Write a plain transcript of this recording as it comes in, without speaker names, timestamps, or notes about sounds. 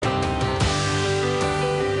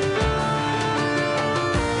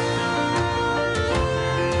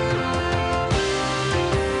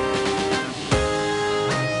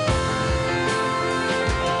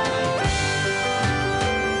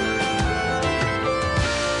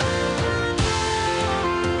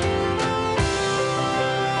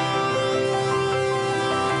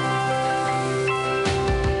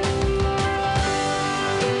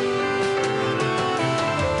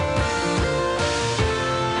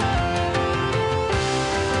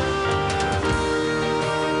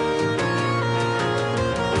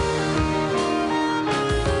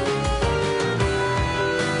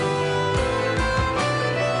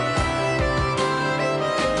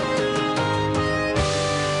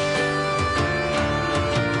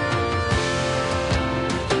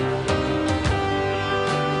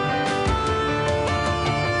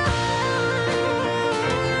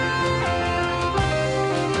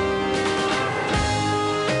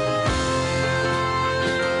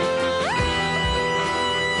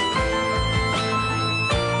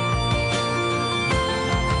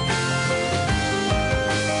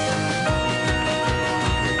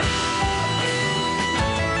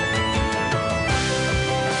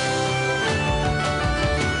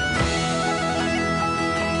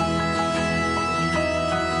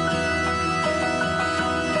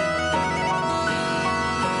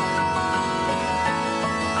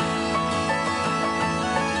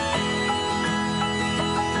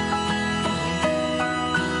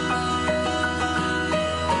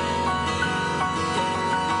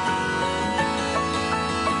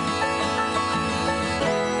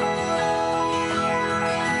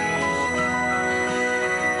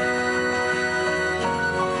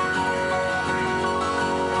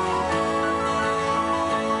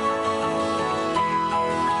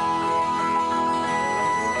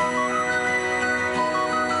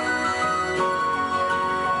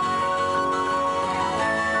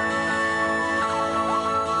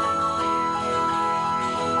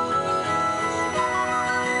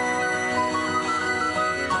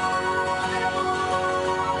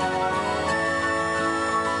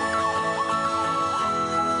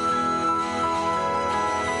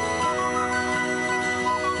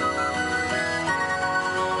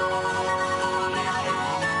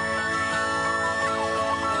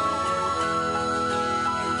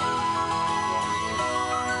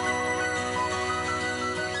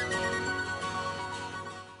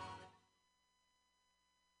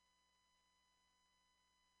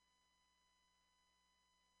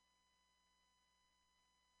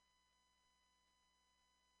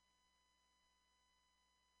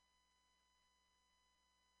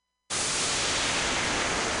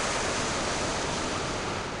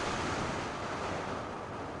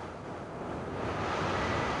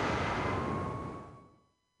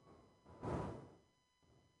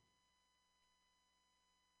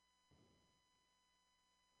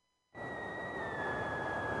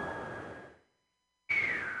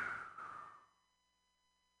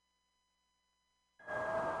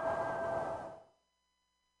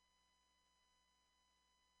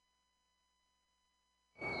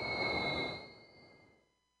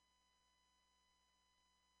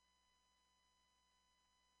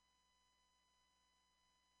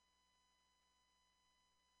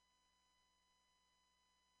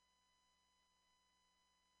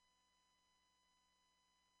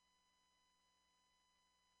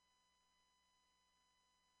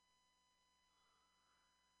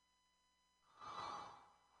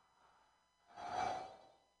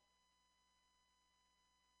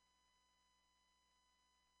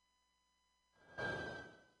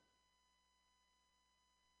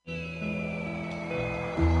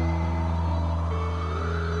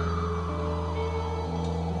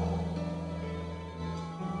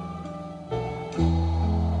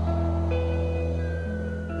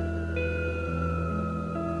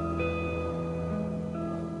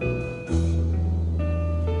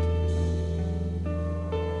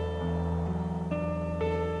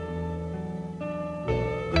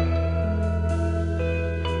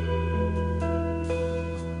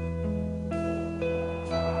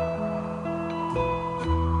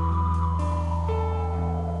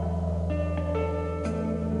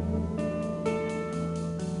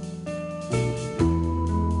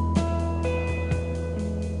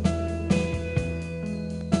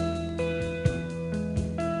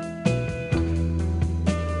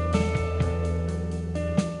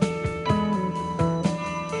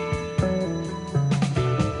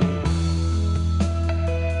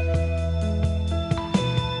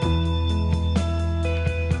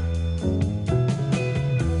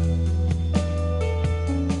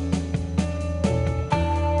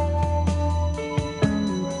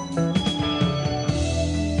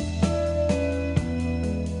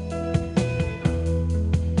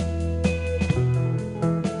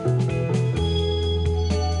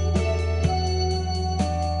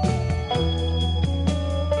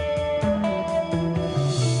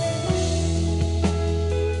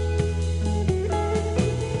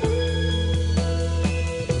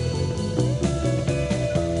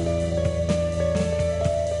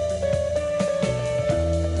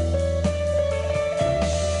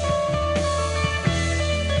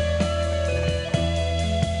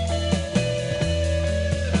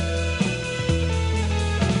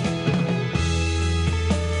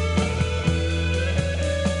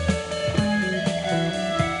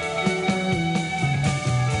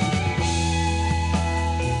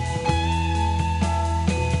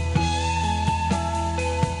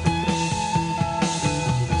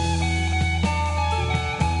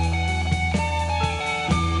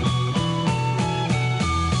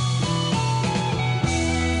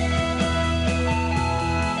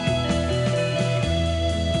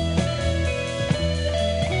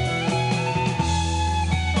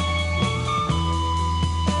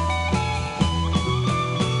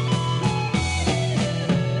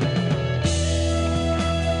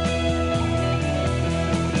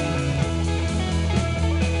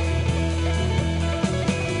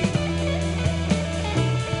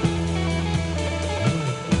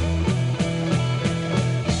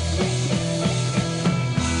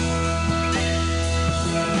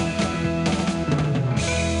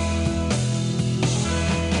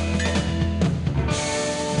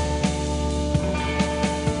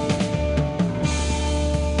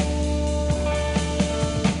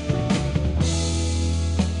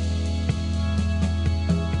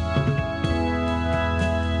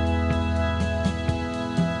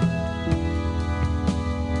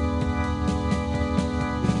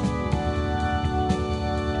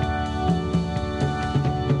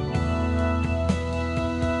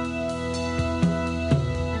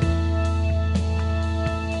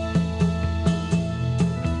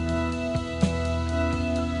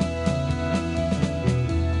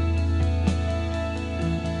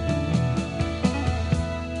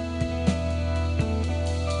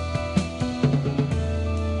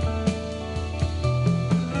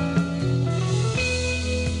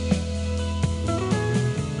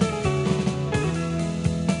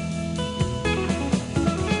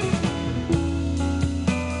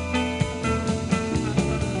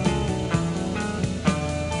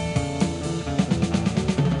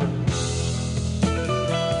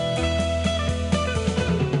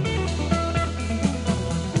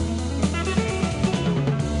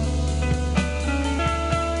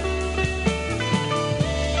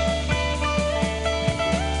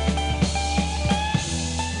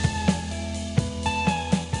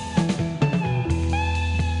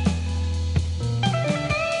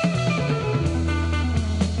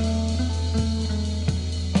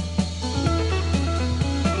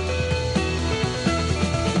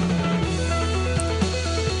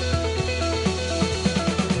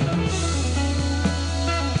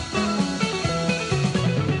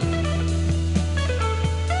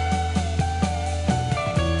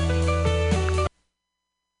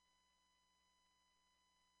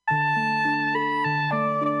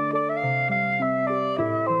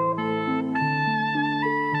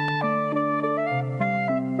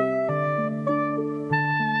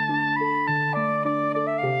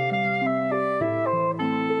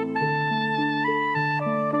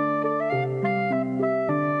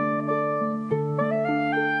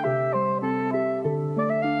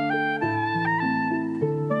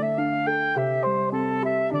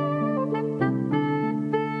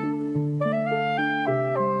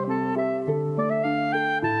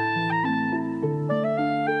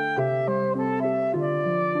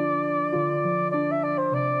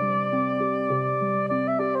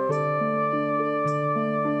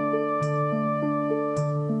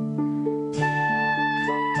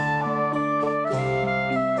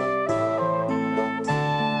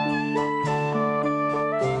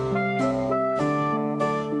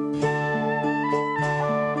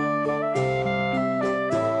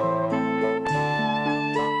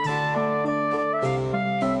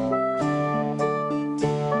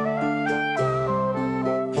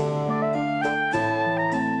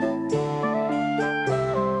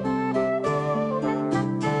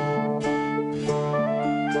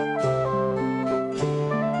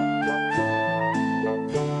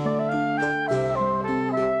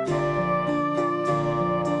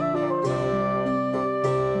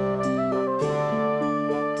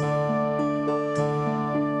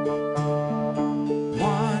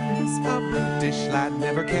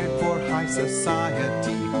never cared for high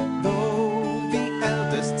society, though the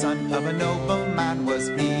eldest son of a nobleman was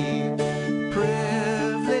he.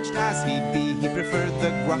 Privileged as he be, he preferred the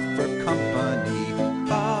gruffer company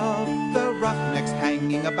of the roughnecks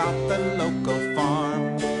hanging about the local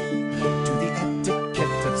farm, to the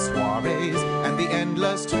etiquette of soirees and the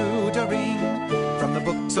endless tutoring from the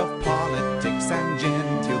books of politics and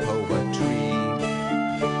genteel poetry,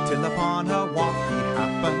 till upon a walk he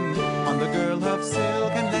happened on the girl of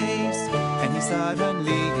silk and lace, and he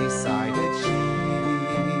suddenly decided she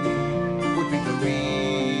would be the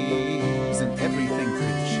reason everything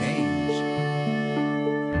could change.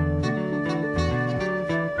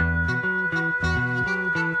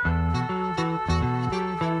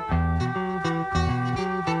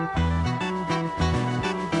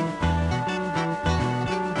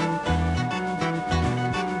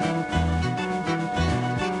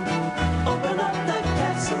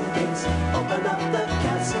 Open up the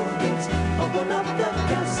castle gates, open up the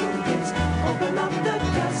castle gates,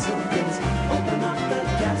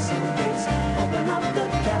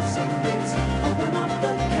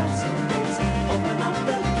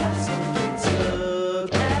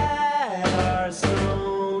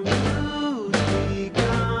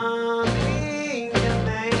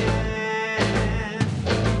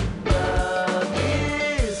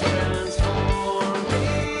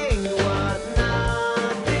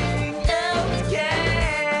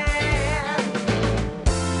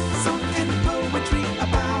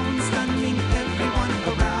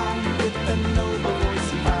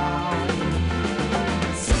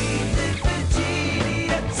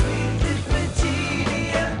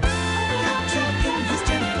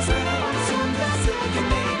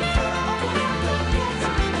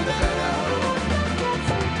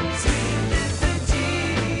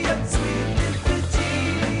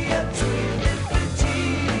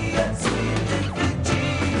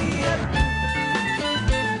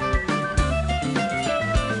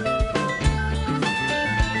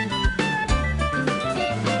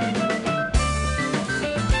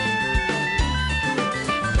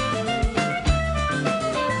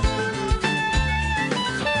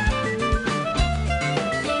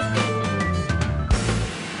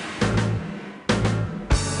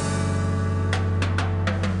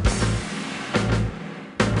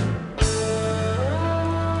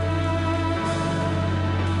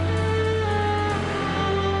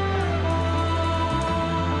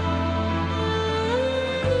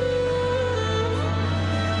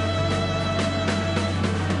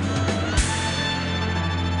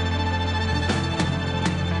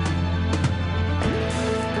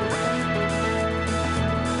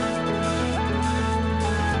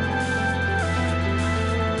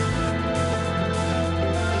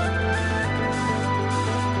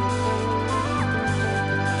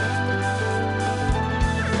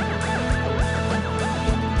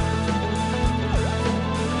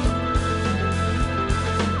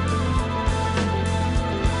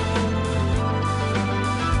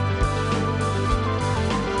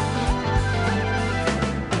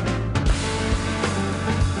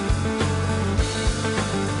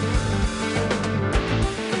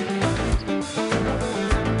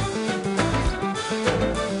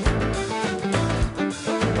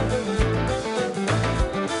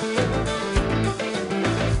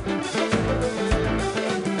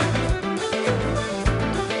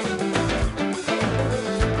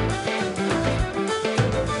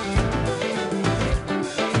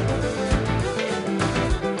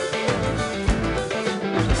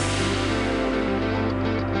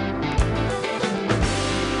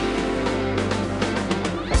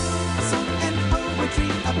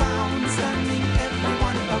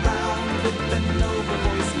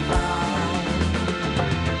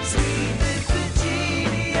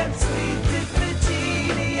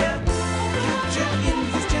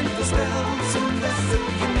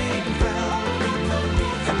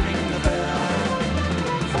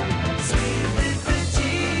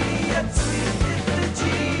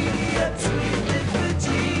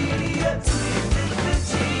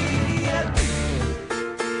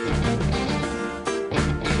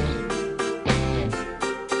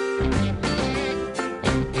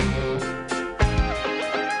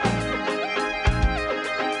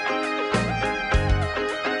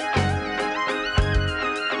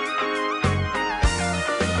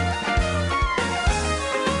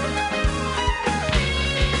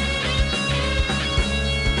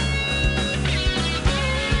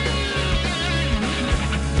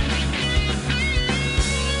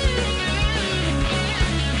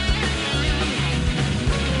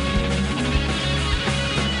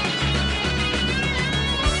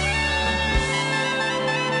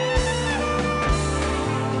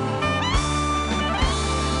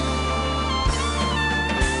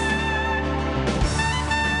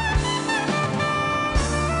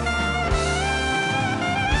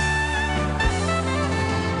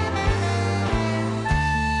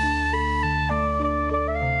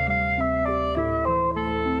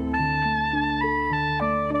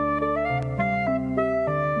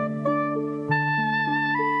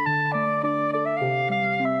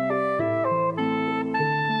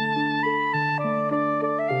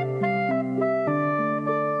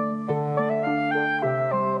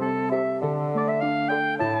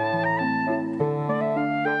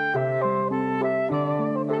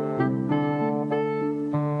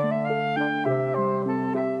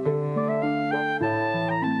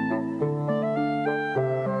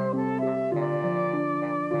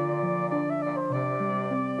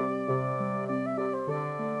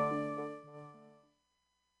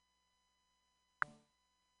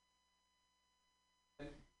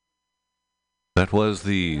 That was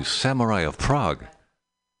the Samurai of Prague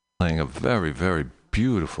playing a very, very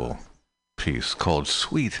beautiful piece called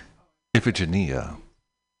Sweet Iphigenia.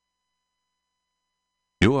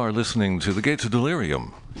 You are listening to The Gates of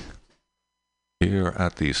Delirium here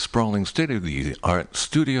at the sprawling state-of-the-art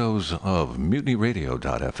studios of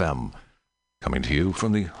MutinyRadio.fm, coming to you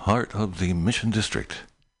from the heart of the Mission District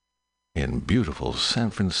in beautiful San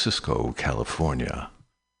Francisco, California.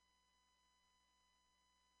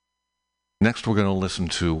 Next, we're going to listen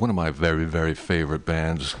to one of my very, very favorite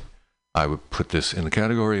bands. I would put this in the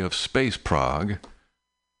category of Space Prague.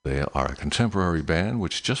 They are a contemporary band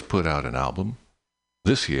which just put out an album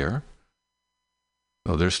this year.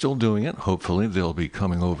 So they're still doing it. Hopefully, they'll be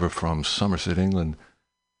coming over from Somerset, England,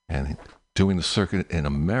 and doing the circuit in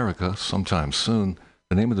America sometime soon.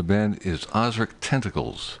 The name of the band is Ozric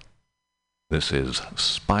Tentacles. This is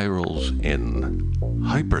Spirals in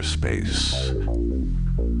Hyperspace.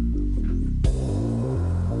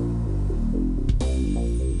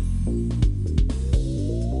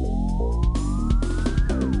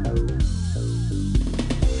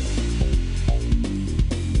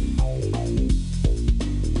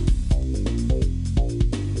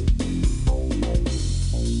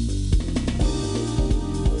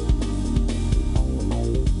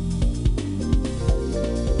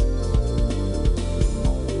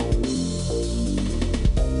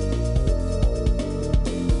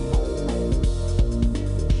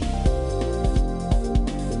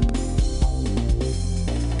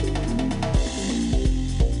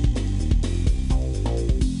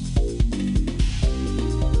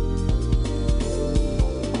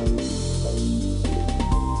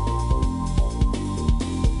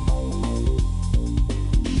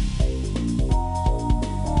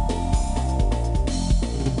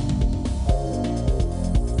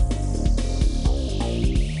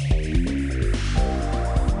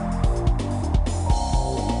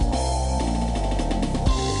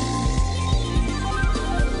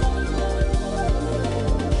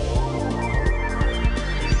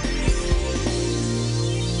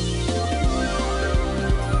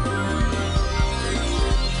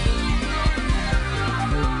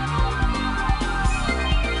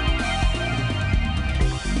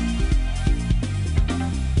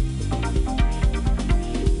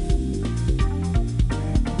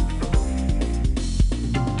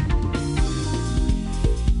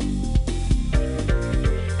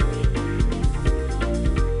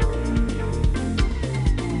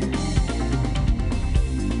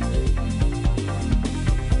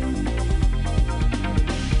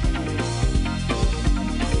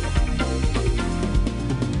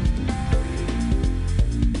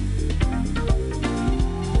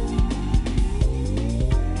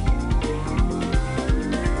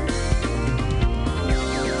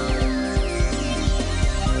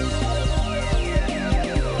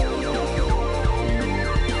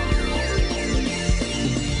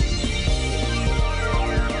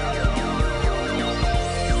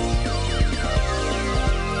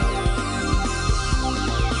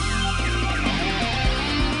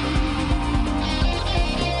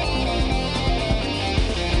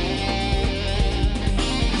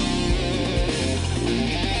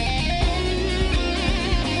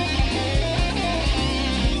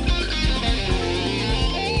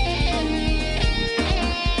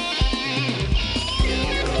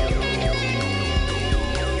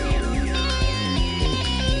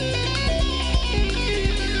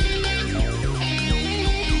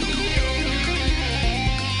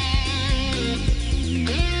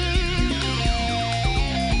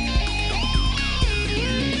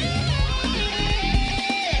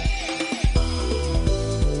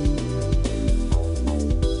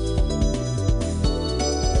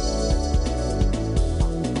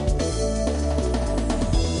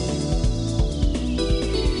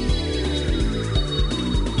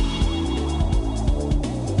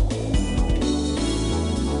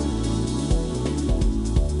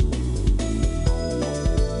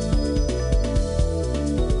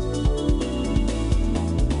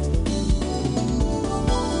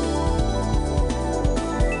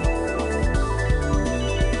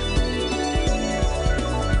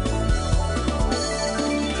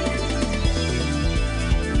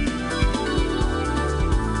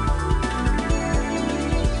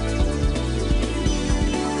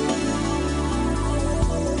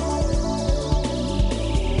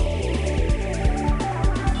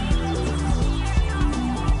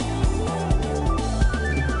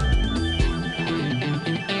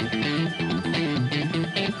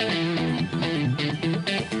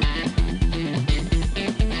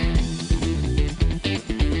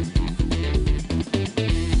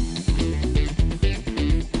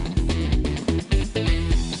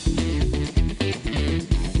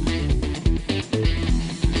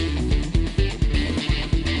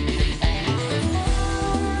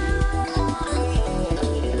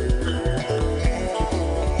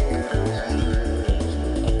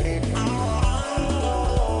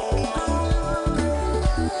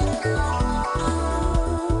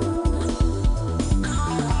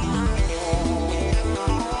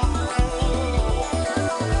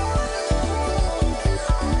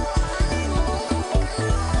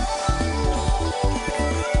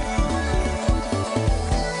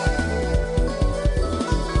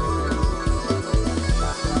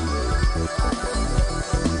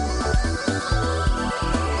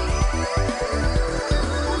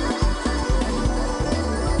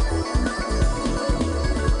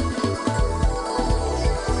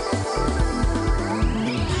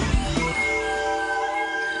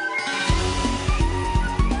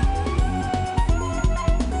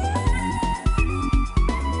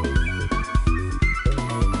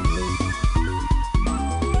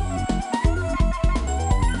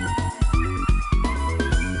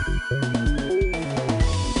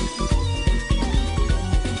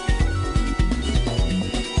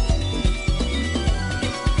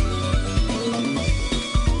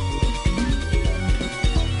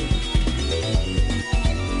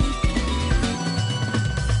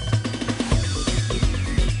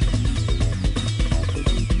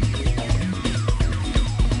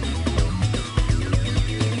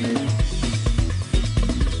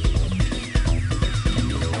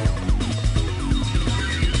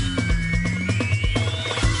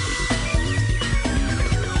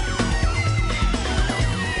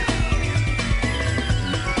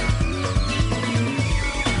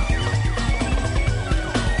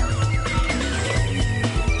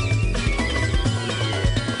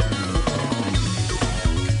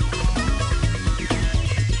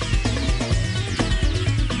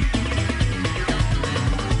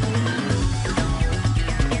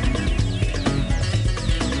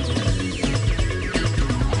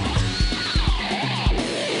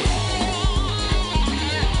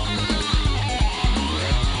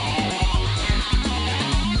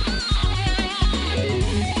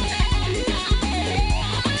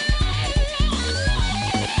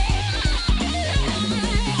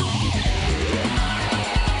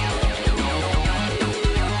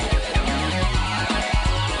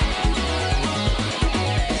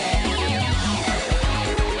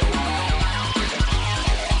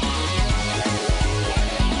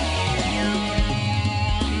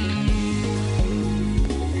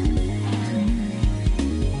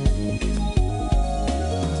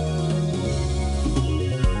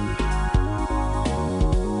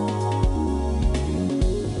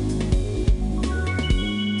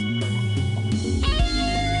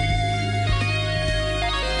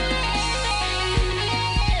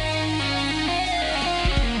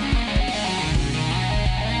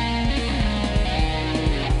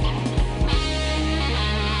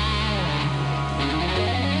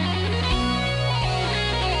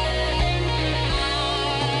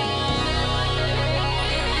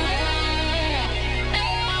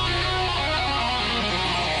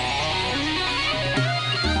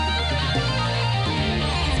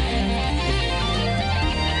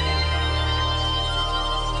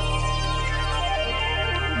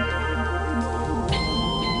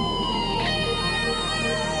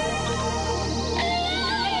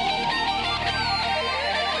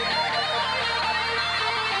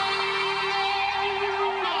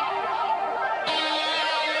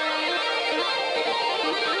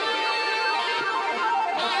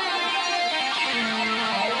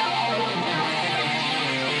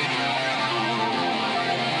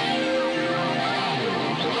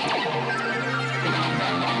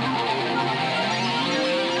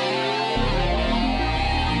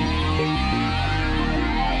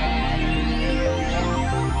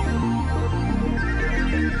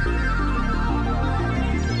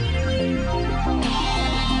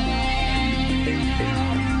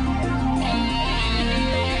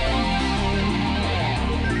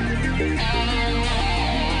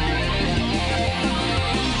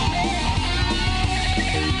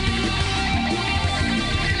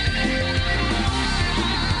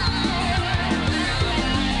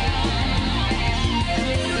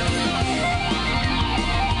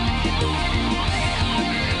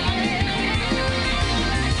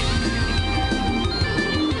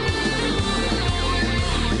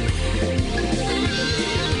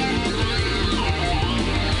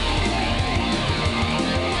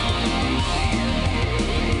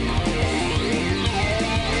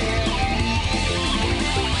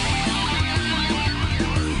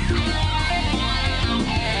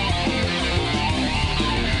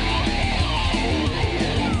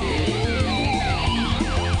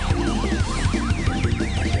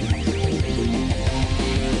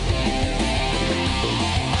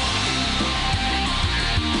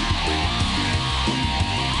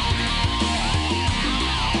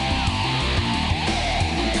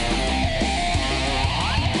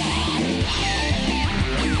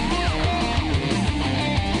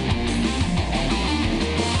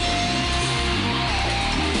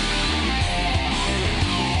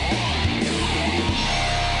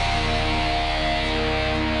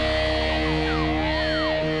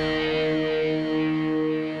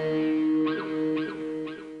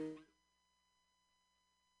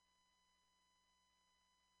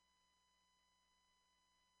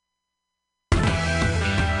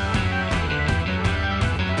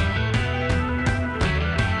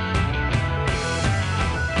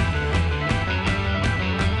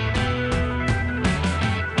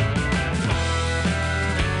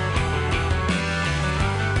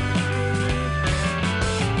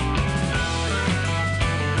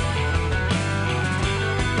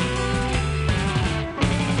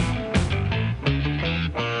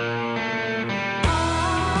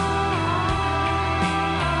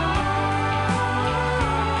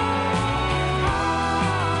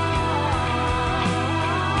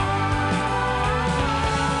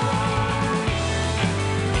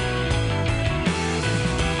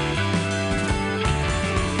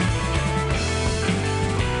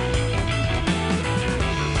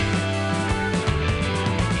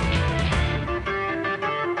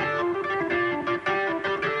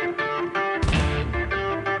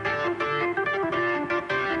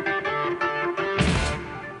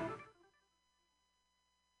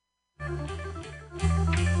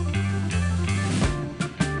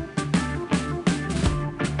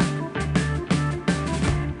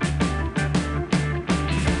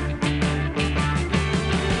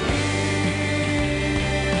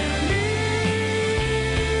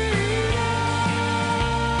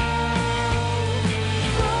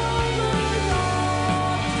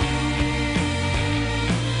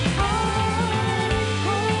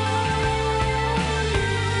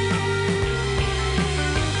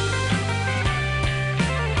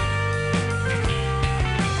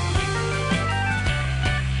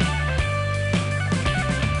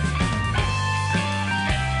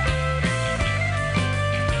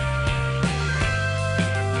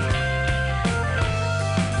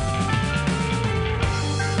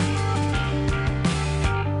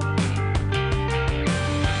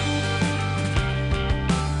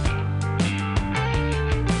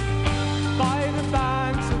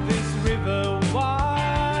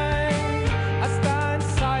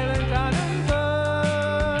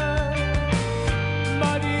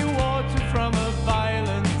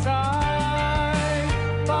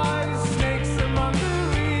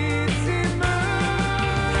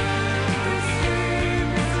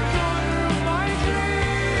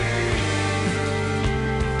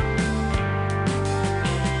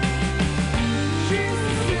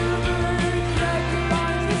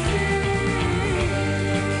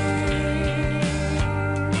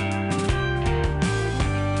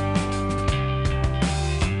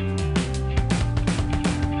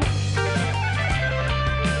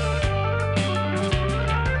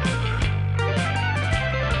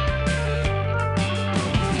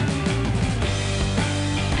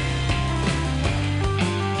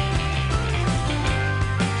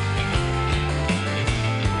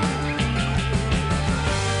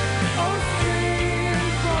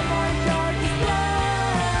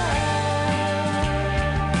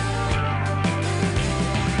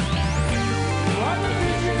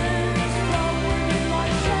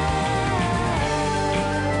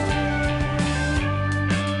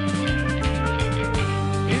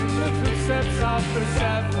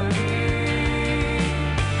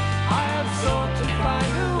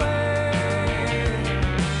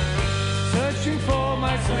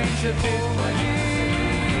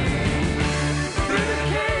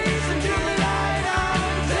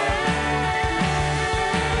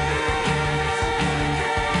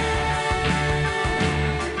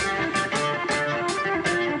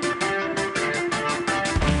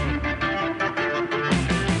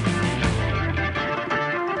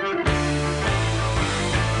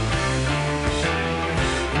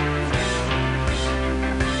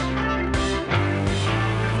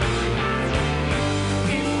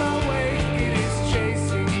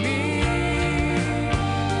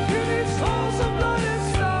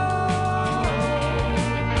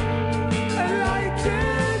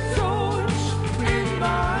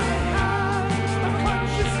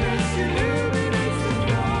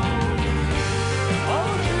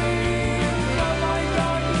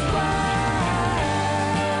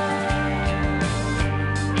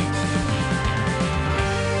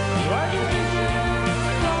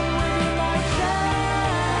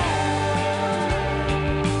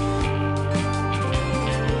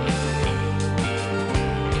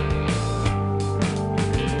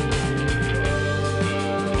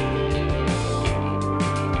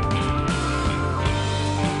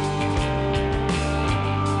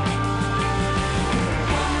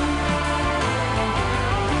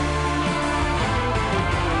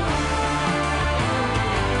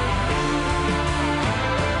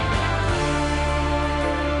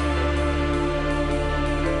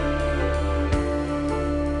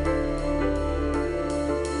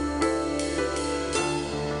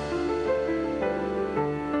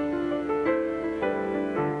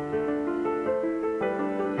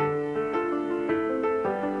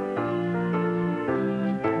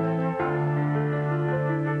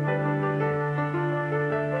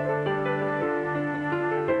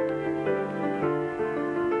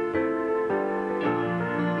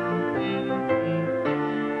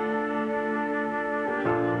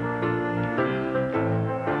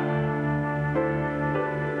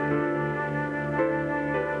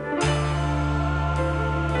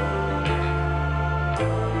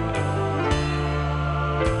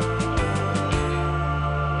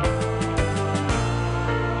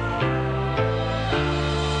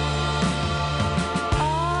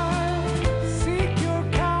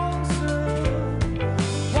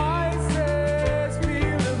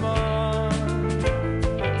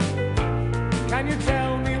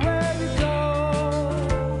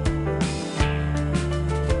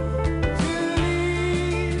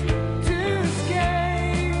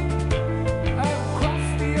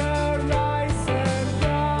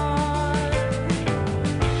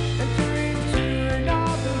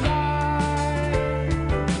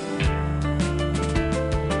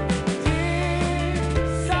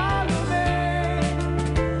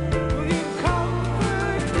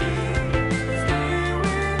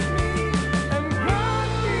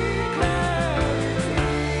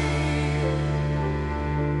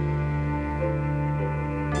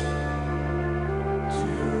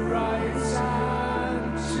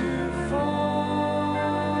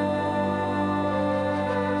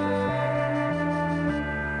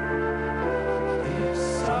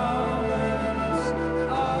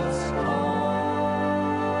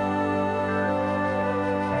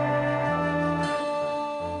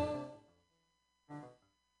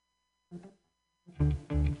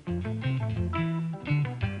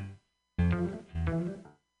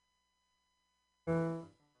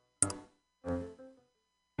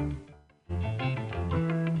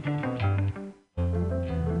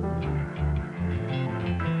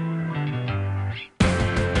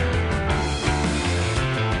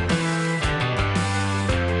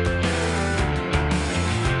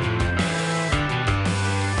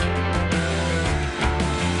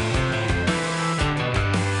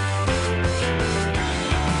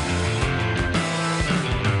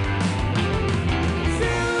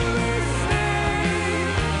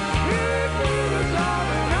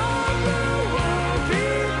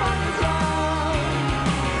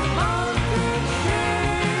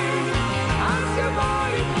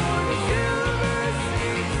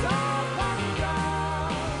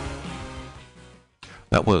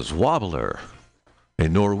 That was Wobbler, a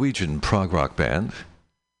Norwegian prog rock band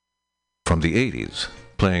from the 80s,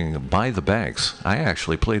 playing By the Banks. I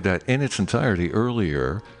actually played that in its entirety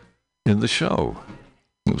earlier in the show.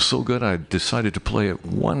 It was so good I decided to play it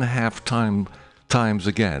 1/2 times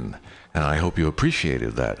again, and I hope you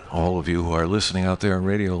appreciated that. All of you who are listening out there in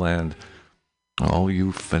Radioland, all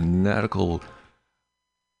you fanatical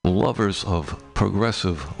lovers of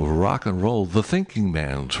progressive rock and roll, the thinking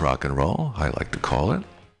man's rock and roll, I like to call it.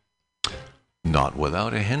 Not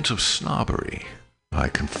without a hint of snobbery, I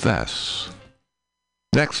confess.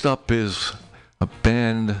 Next up is a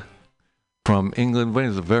band from England, one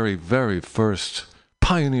of the very, very first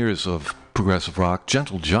pioneers of progressive rock,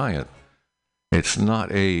 Gentle Giant. It's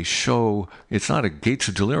not a show, it's not a Gates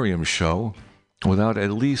of Delirium show without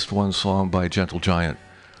at least one song by Gentle Giant.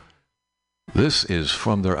 This is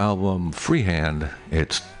from their album Freehand.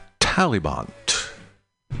 It's Taliban.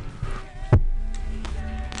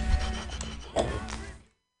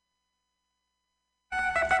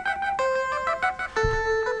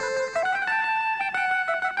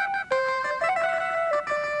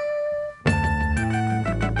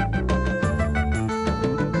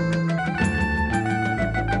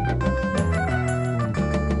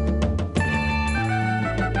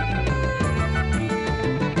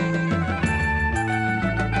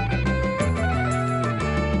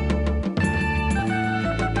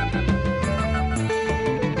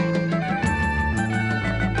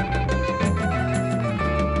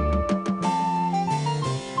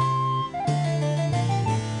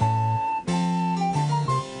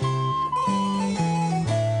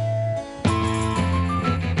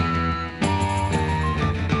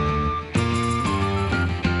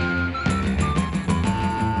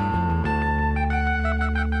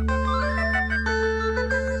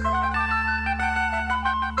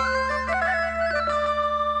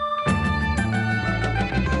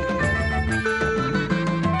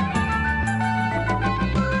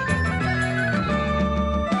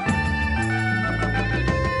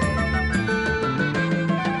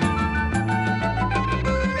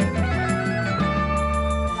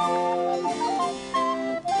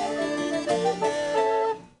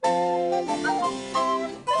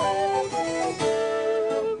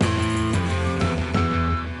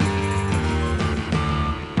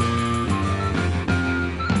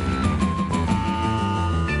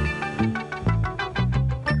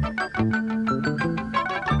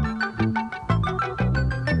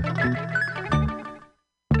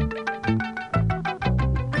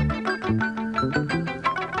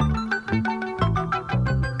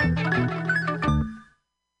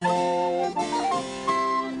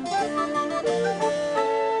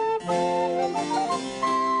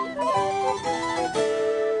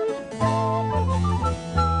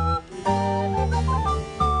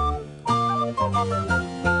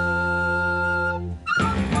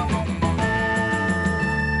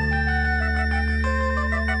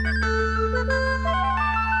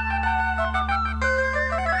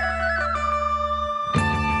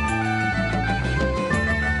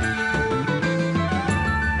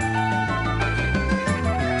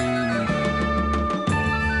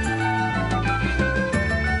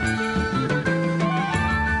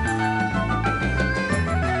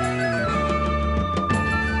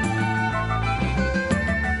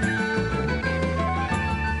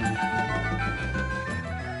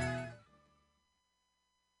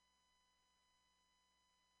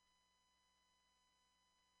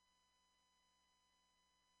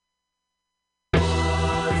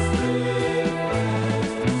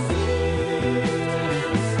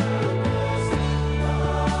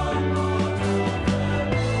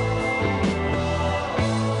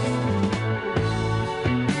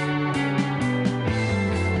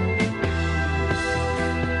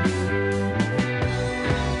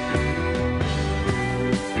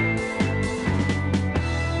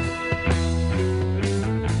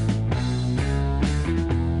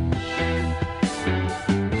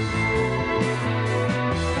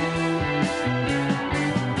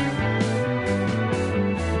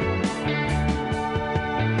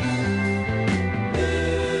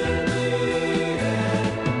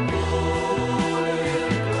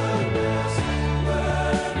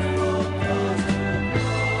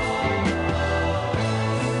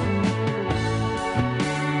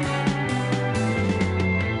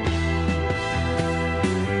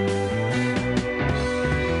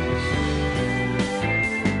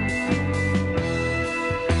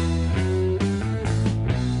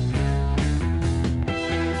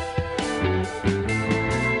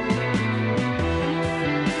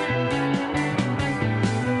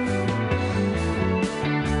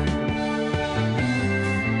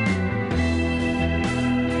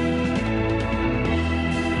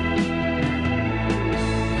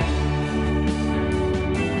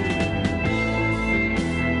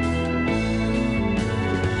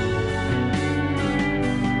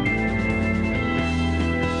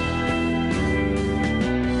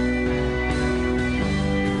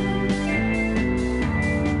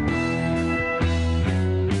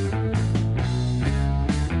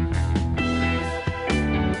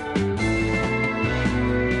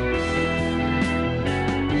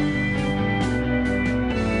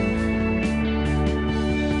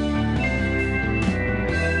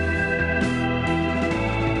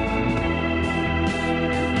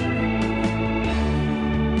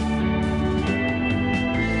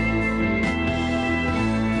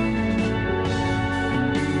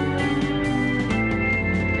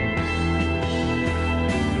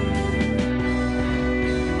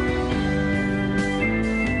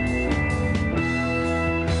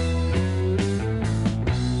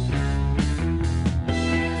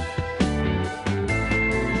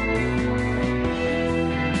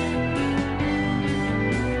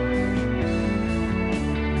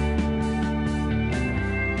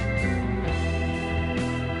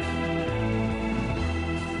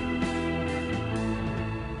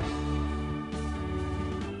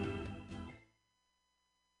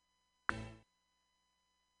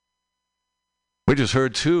 We just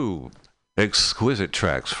heard two exquisite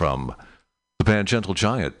tracks from the band Gentle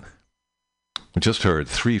Giant. We just heard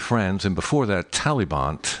Three Friends, and before that,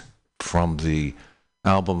 Talibant from the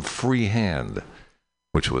album Free Hand,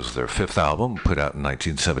 which was their fifth album, put out in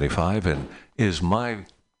 1975, and is my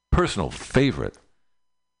personal favorite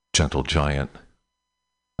Gentle Giant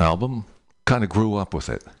album. Kind of grew up with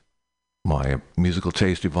it. My musical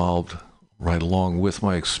taste evolved right along with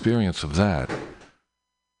my experience of that.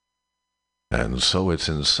 And so it's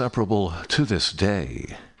inseparable to this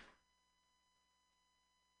day.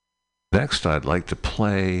 Next, I'd like to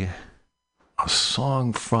play a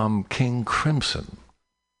song from King Crimson.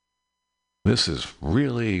 This is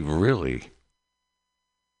really, really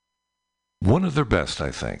one of their best,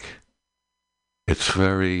 I think. It's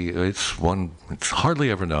hardly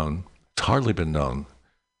ever known. It's hardly been known.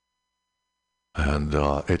 And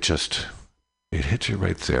it hits you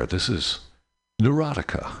right there. This is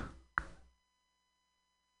Neurotica.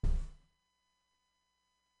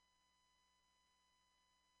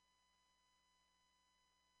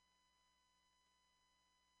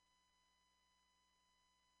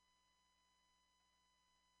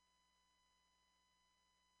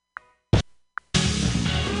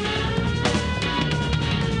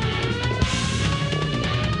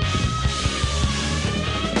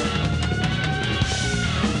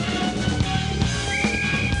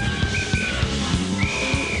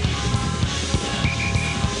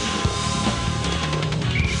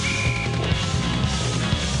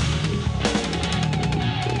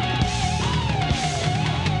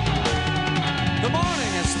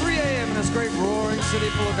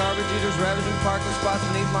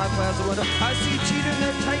 I see cheaters in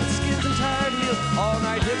their tight skins and tired heels,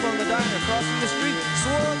 all-night hip on the diner, crossing the street,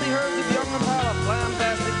 swirly herds of young Impala,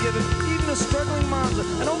 flam-basted gibbon, even a struggling Monza,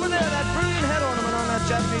 and over there, that brilliant head ornament on that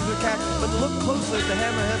Japanese macaque. But look closely at the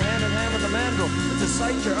hammerhead hand in hand with the mandrel. It's a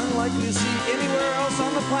sight you're unlikely to see anywhere else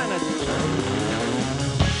on the planet.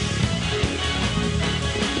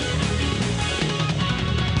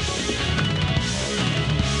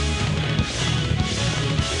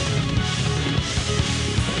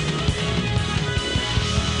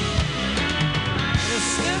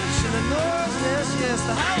 Yes,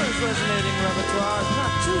 the howler's resonating repertoire is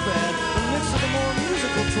not too bad, but mixed with a more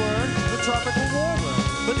musical twirl, the tropical warbler.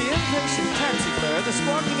 But the impatient taxi fare, the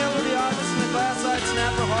sparking elderly artist, and the glass-eyed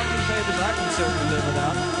snapper hawking papers I can certainly live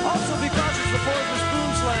without. Also be cautious before the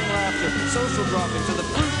spoon slang laughter, social dropping to the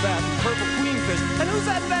fruit bat and purple queenfish. And who's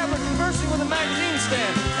that babbler conversing with a magazine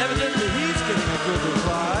stand? Evidently he's getting a good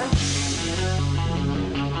reply.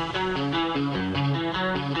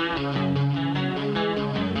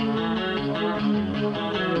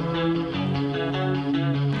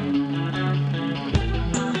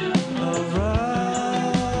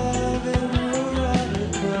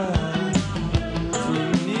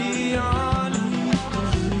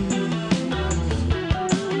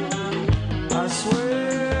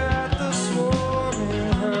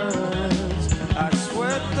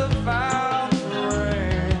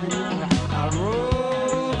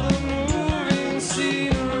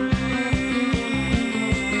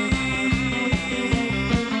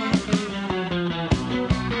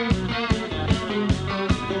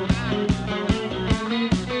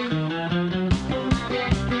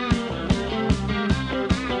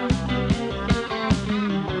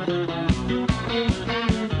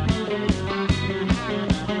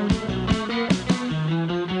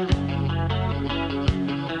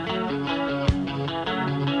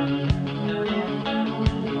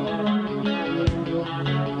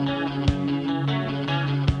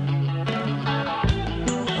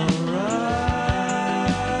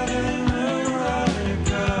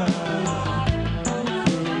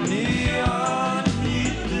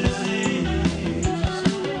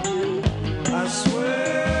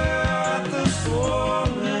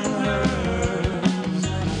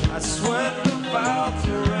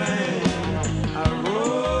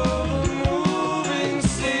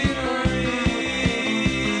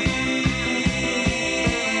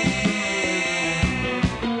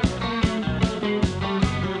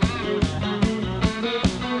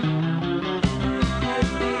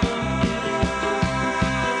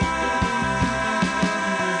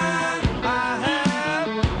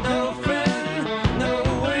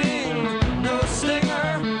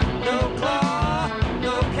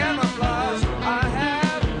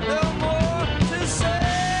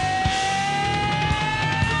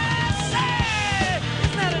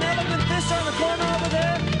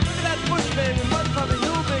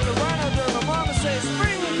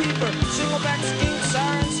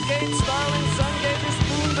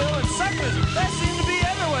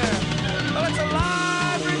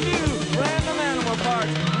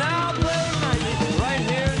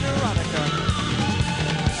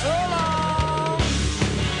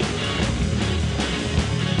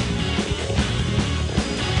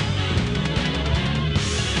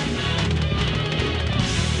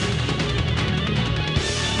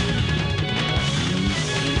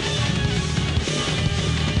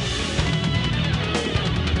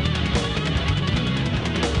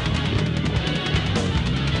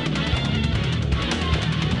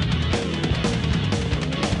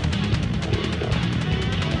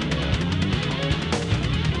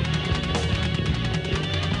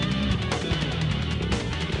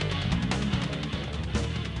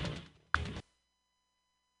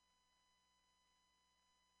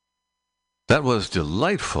 That was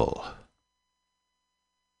delightful.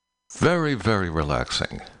 Very, very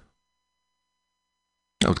relaxing.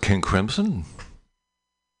 With King Crimson,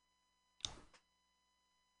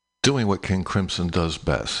 doing what King Crimson does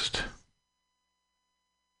best.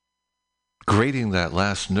 Grating that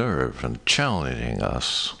last nerve and challenging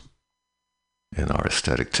us in our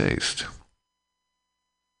aesthetic taste.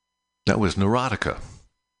 That was Neurotica.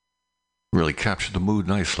 Really captured the mood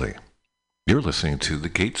nicely. You're listening to The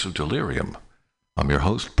Gates of Delirium. I'm your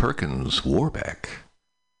host, Perkins Warbeck.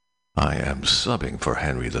 I am subbing for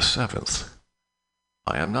Henry VII.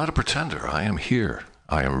 I am not a pretender. I am here.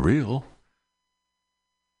 I am real.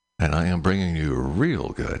 And I am bringing you real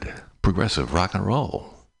good progressive rock and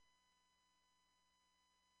roll.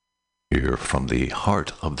 Here from the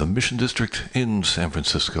heart of the Mission District in San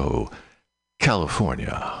Francisco,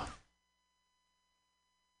 California.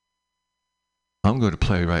 I'm going to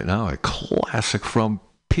play right now a classic from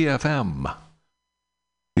PFM,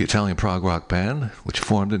 the Italian prog rock band, which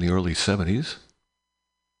formed in the early 70s.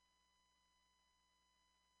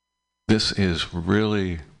 This is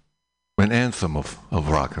really an anthem of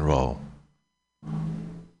rock and roll.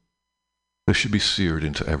 This should be seared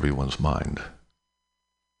into everyone's mind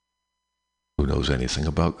who knows anything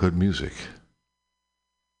about good music.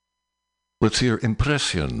 Let's hear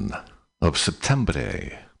Impression of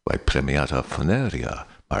Settembre by Premiata Funeria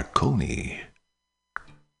Marconi.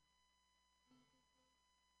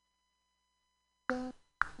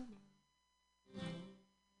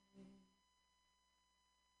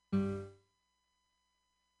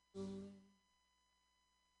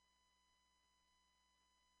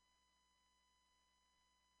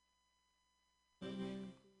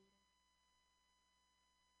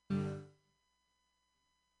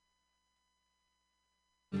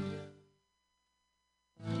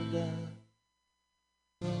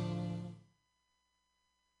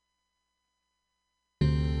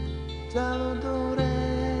 Già l'odore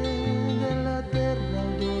della terra,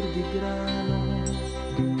 odor di grano,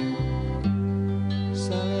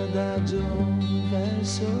 sale adagio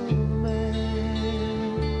verso me,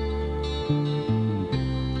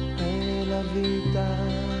 e la vita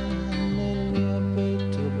nel mio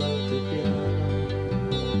petto batte piano,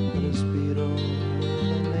 respiro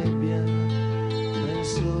la nebbia,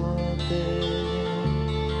 penso a te.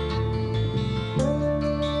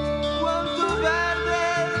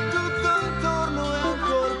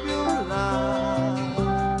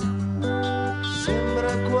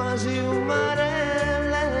 Quasi un mare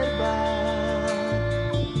l'erba,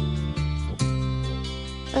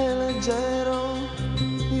 è leggero,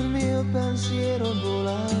 il mio pensiero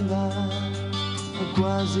volava, ho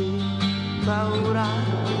quasi paura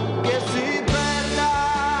che si perda.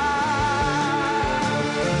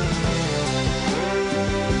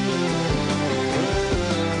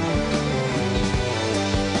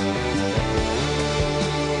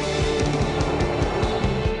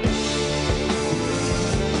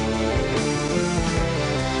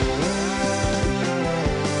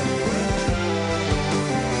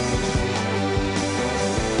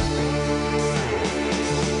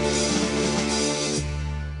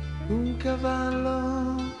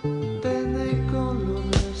 Cavallo tende il collo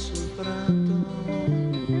verso il prato,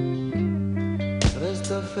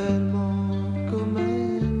 resta fermo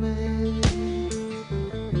come me,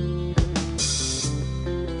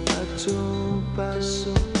 faccio un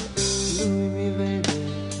passo, lui mi vede,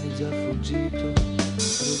 è già fuggito,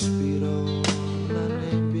 respiro la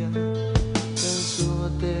nebbia, penso a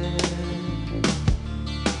te.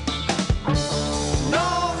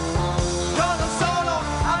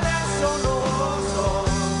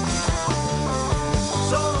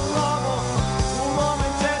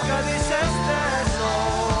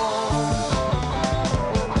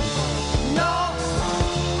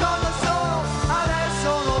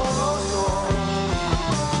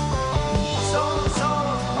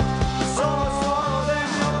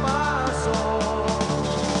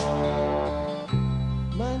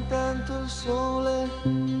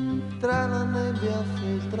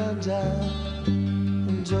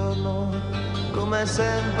 Un giorno come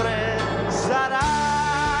sempre sarà.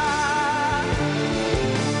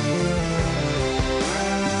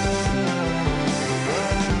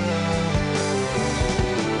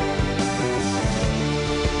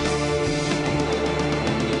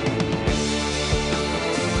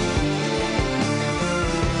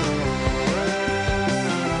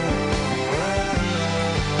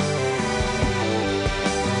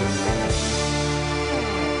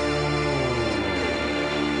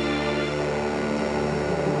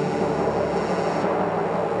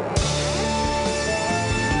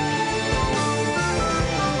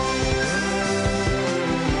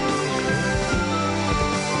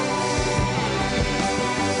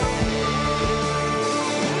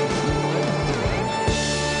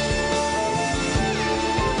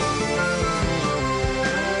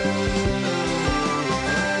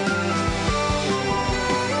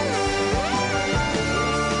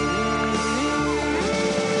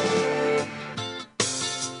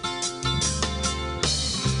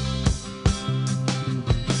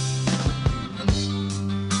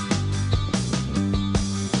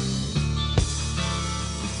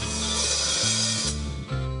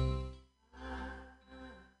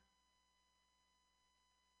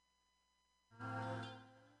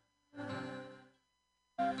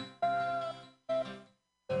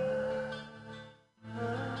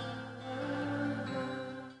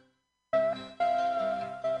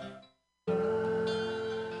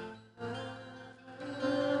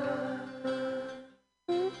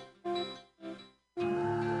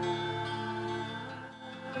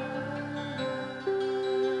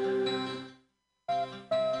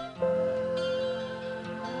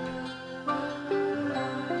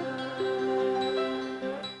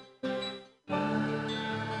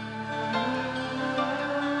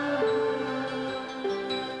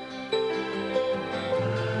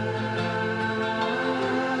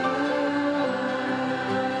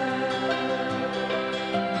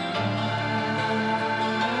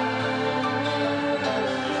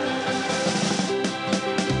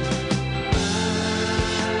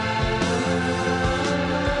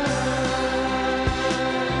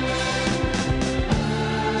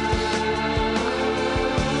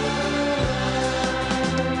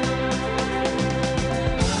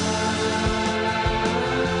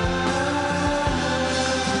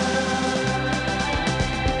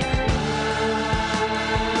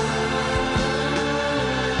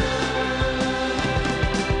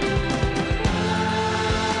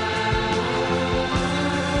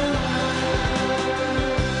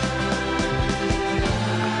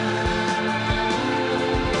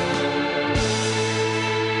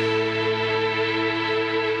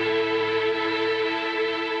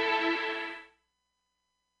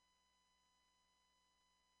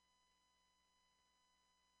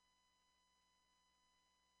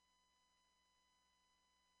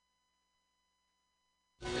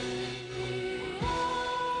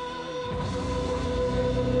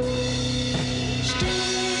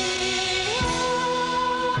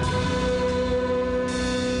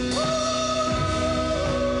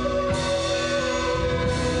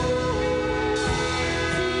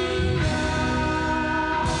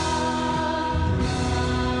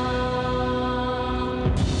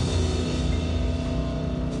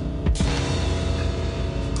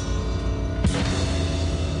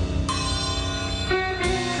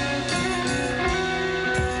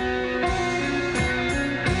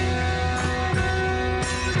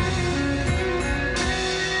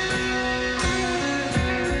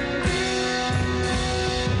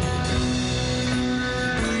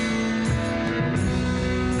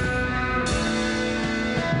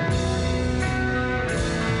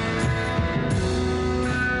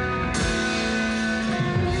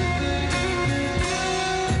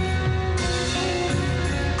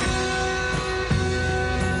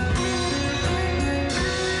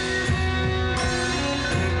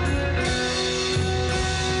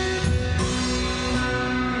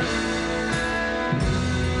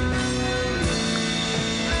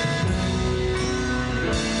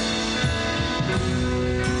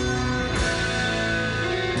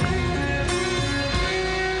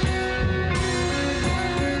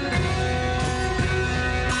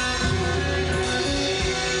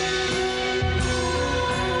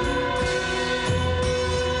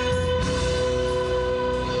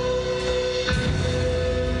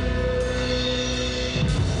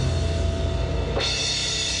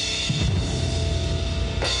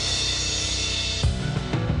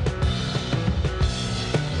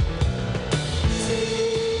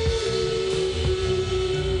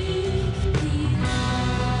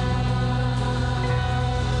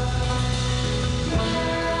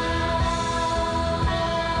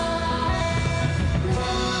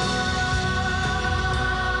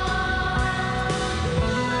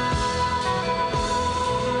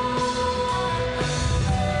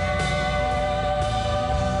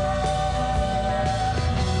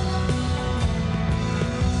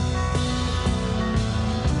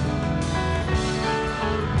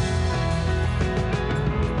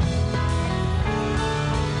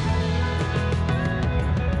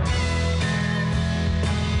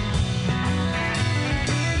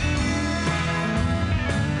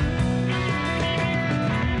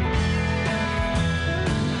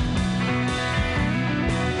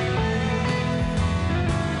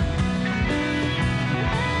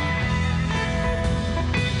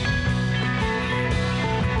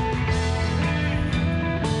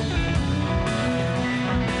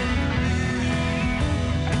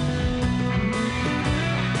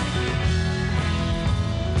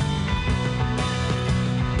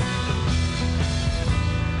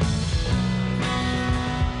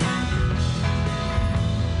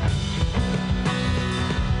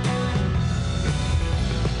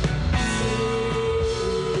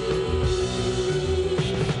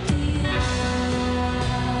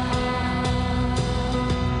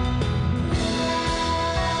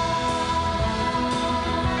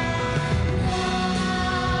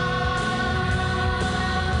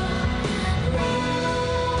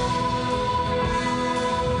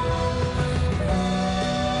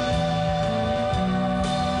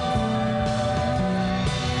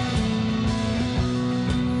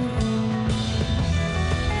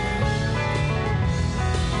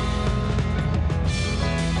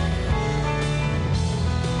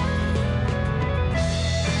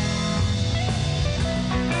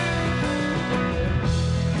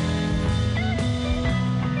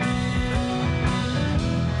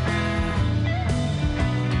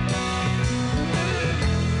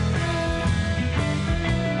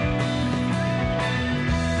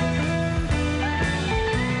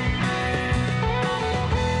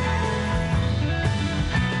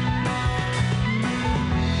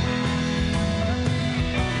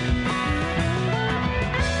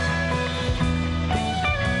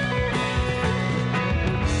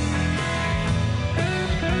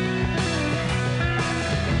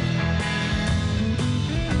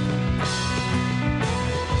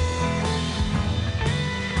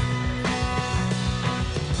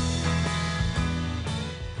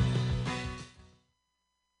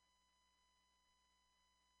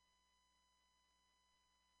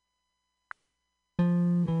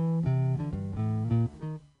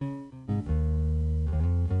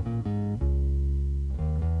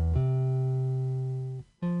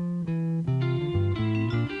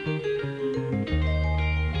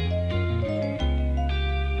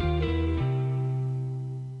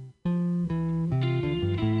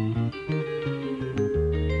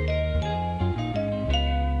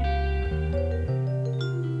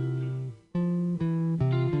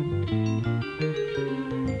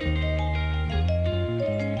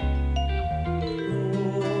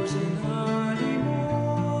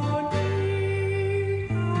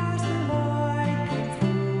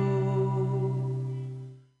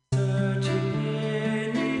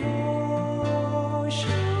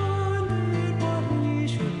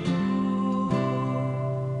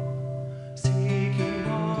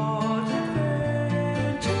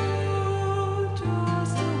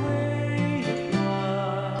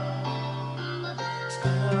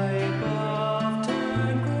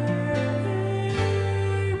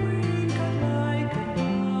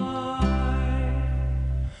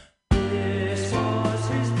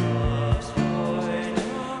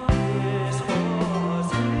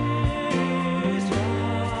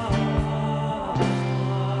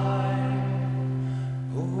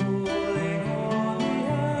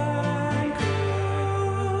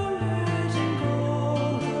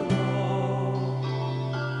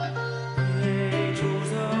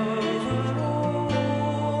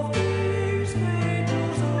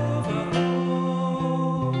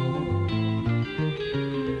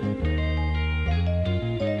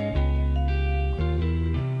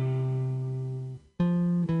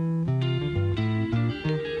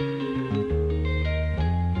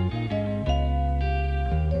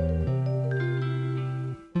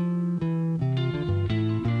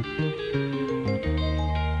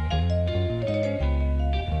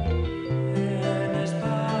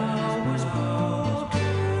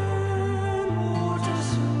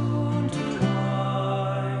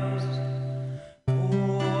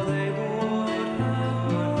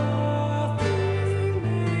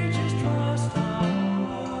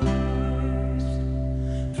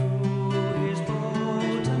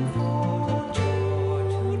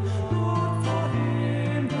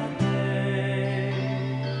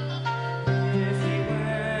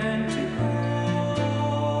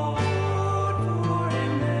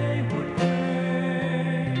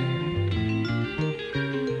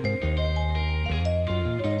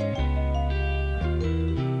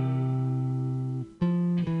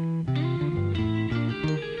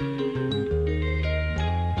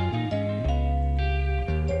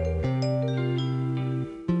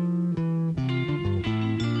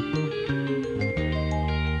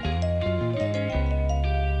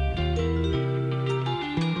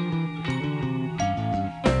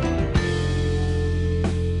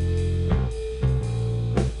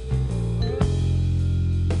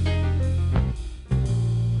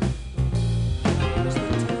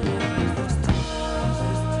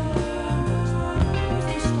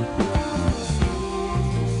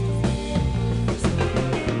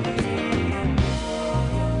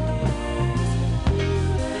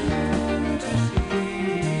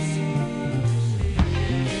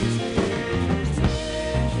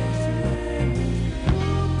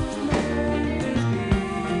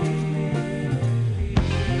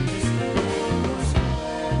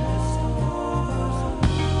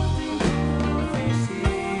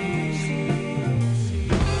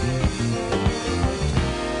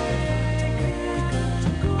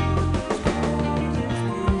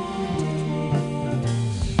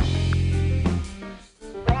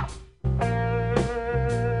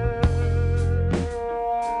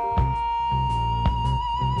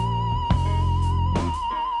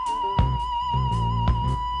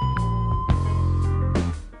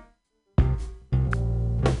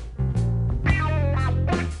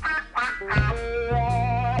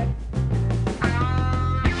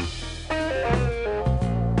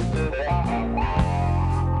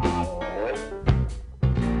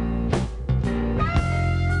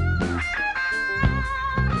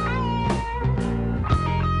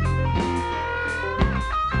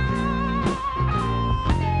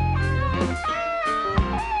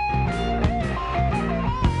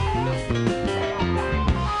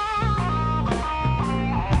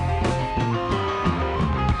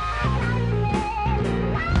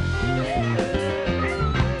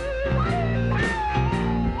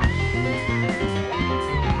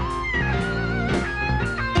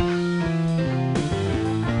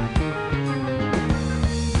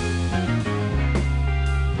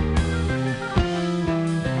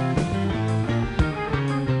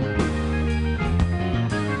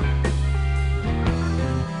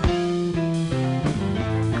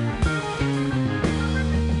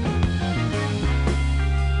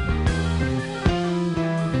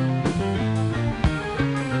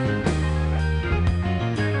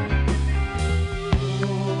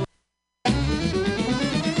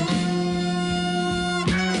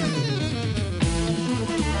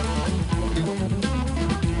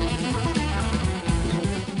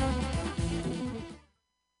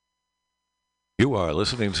 You are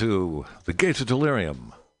listening to The Gates of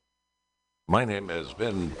Delirium. My name has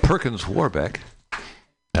been Perkins Warbeck.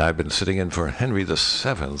 I've been sitting in for Henry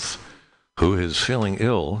VII, who is feeling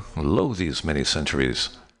ill, lo these many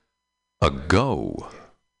centuries ago.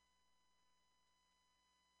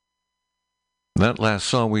 That last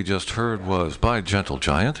song we just heard was by Gentle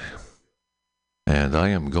Giant, and I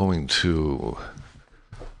am going to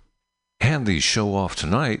hand the show off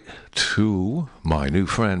tonight to my new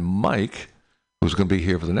friend Mike, who's going to be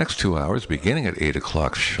here for the next 2 hours, beginning at 8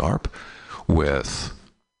 o'clock sharp, with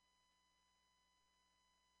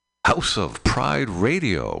House of Pride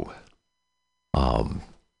Radio.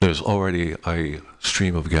 There's already a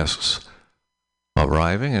stream of guests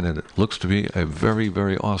arriving, and it looks to be a very,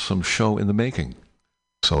 very awesome show in the making.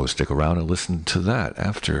 So stick around and listen to that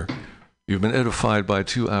after you've been edified by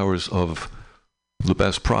 2 hours of the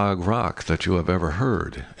best prog rock that you have ever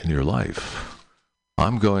heard in your life.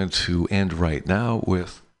 I'm going to end right now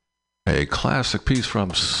with a classic piece from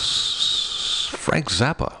Frank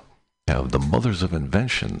Zappa of the Mothers of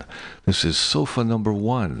Invention. This is Sofa Number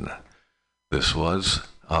 1. This was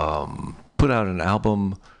put out an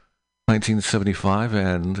album 1975,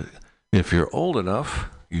 and if you're old enough,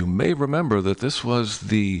 you may remember that this was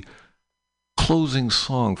the closing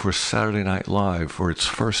song for Saturday Night Live for its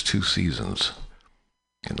first 2 seasons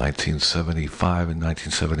in 1975 and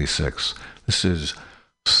 1976. This is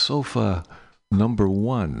Sofa Number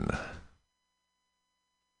 1.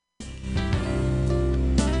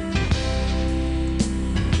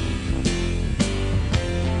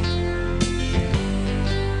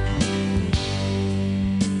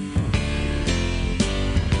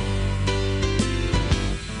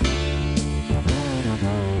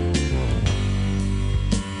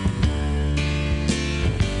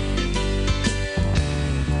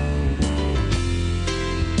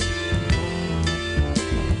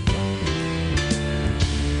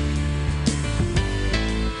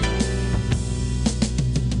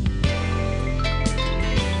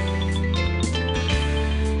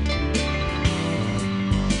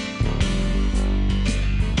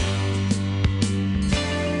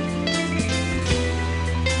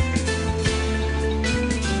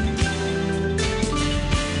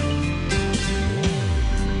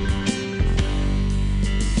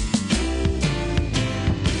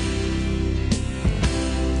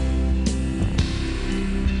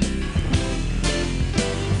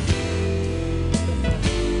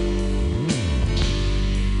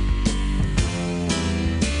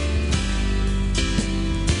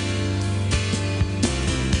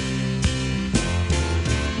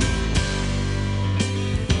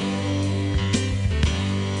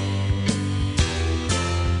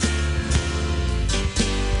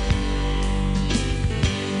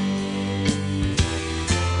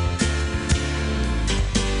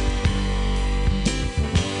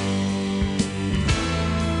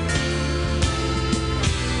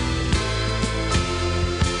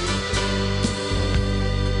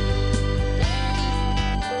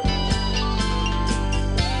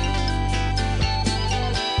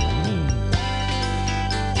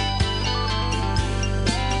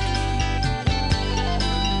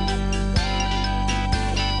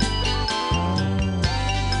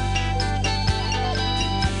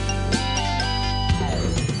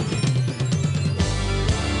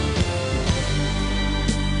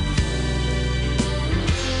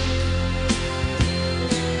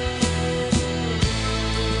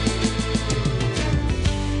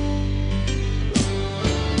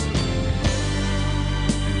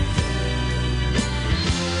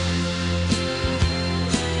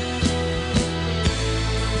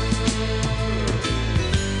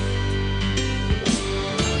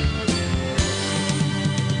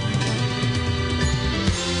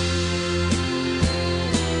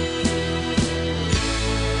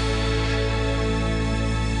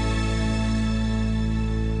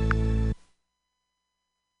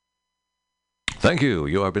 Thank you.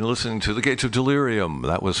 You have been listening to The Gates of Delirium.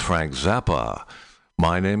 That was Frank Zappa.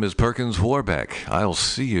 My name is Perkins Warbeck. I'll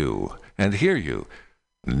see you and hear you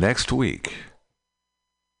next week.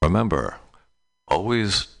 Remember,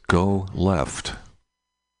 always go left.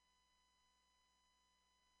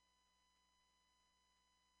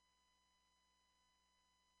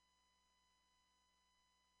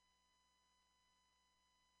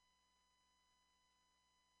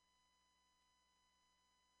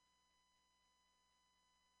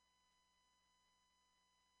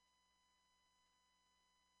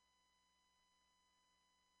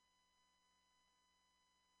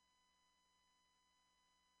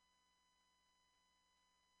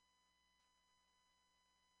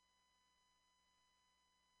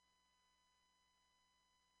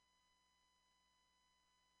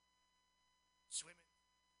 swimming.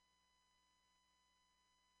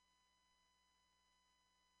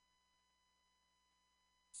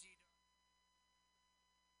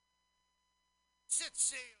 Set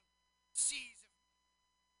sail, seas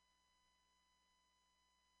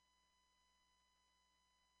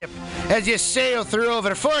as you sail through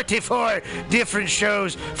over 44 different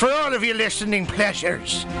shows for all of your listening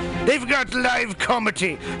pleasures. They've got live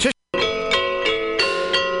comedy to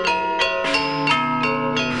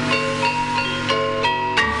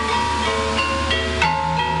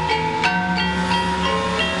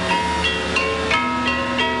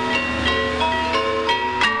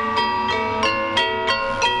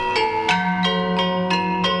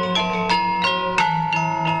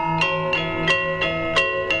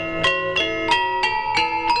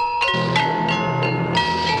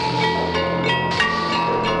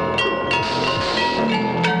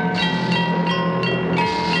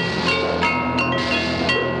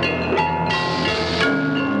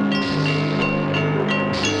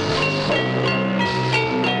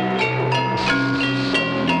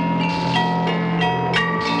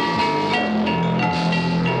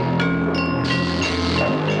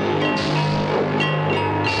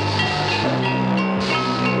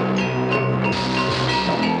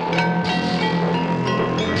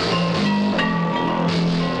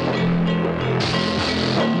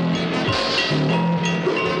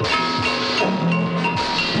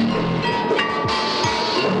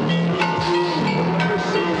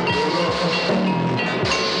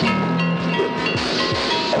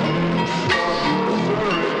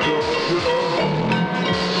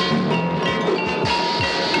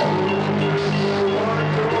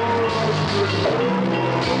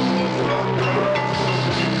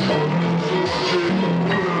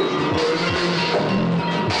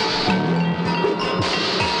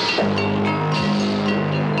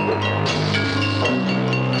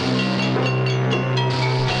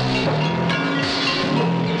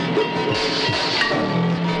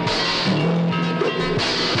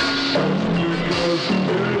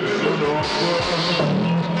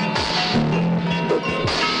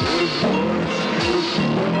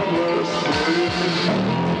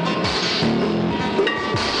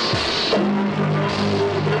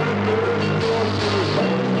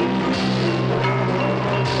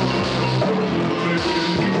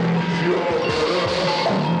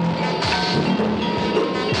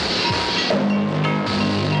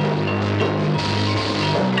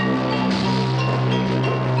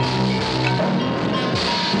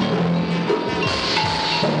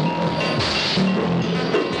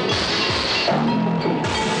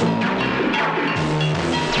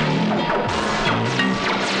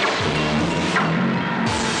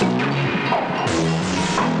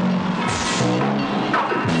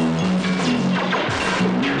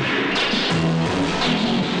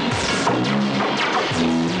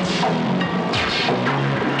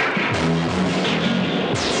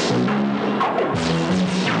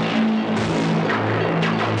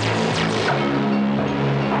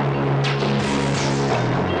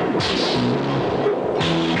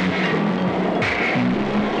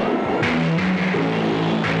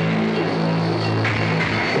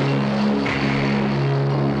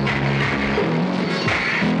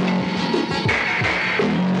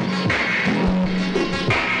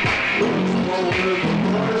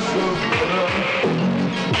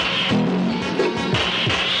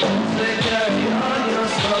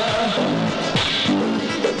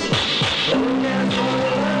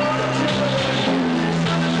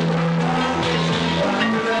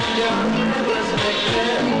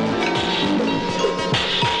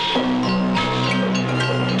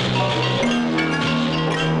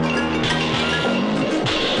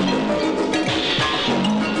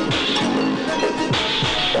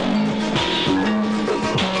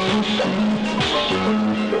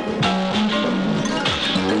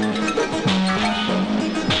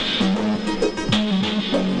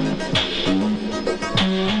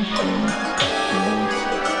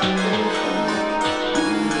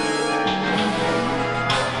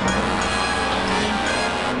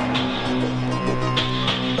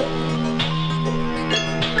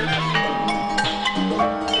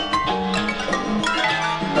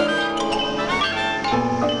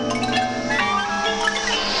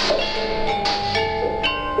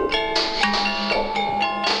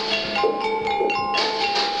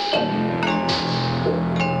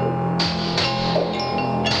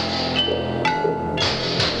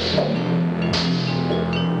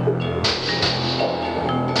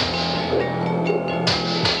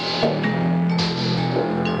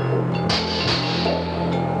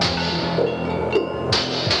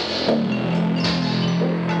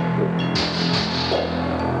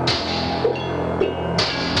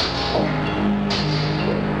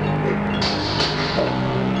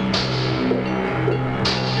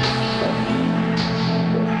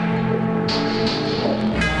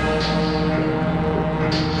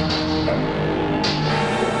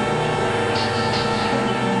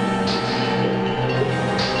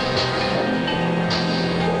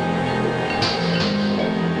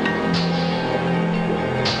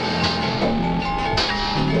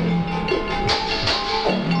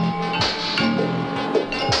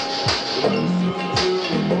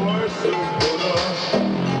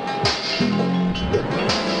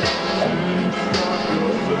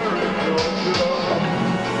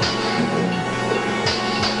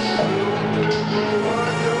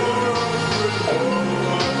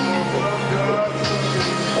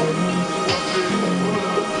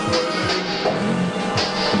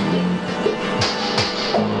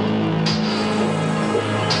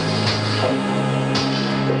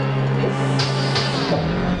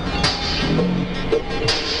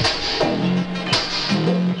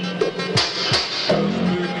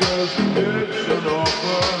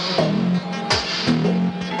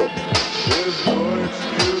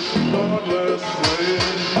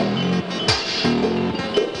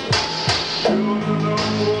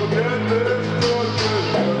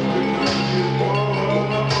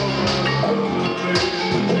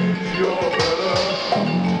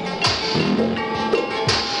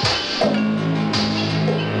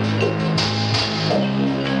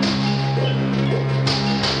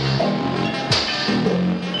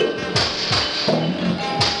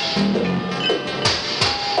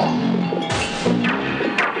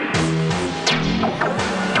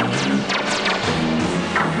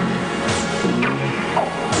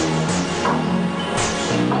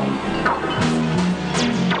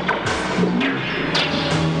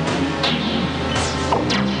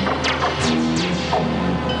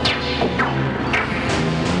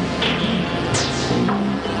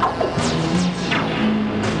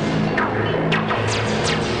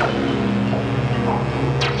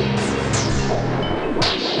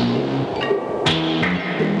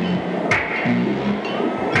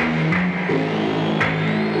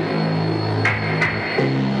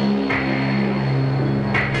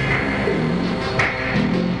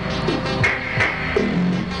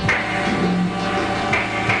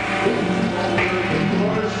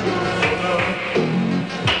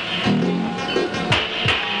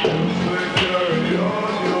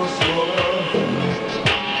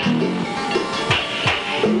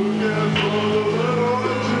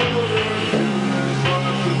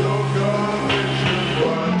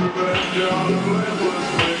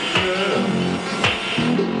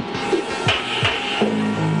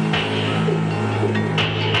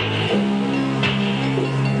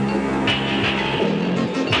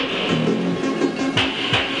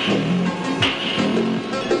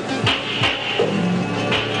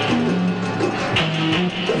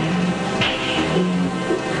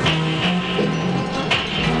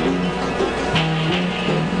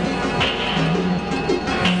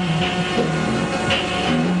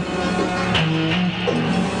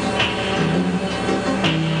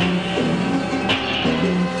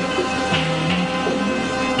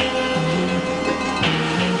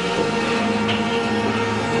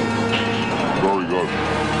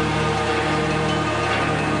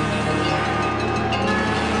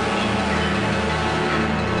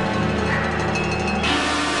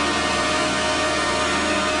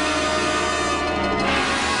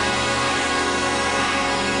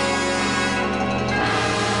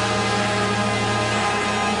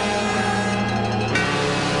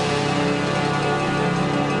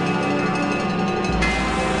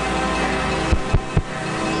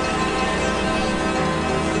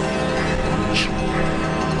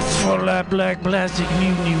Black Plastic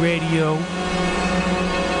Mutiny Radio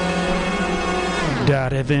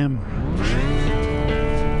 .fm.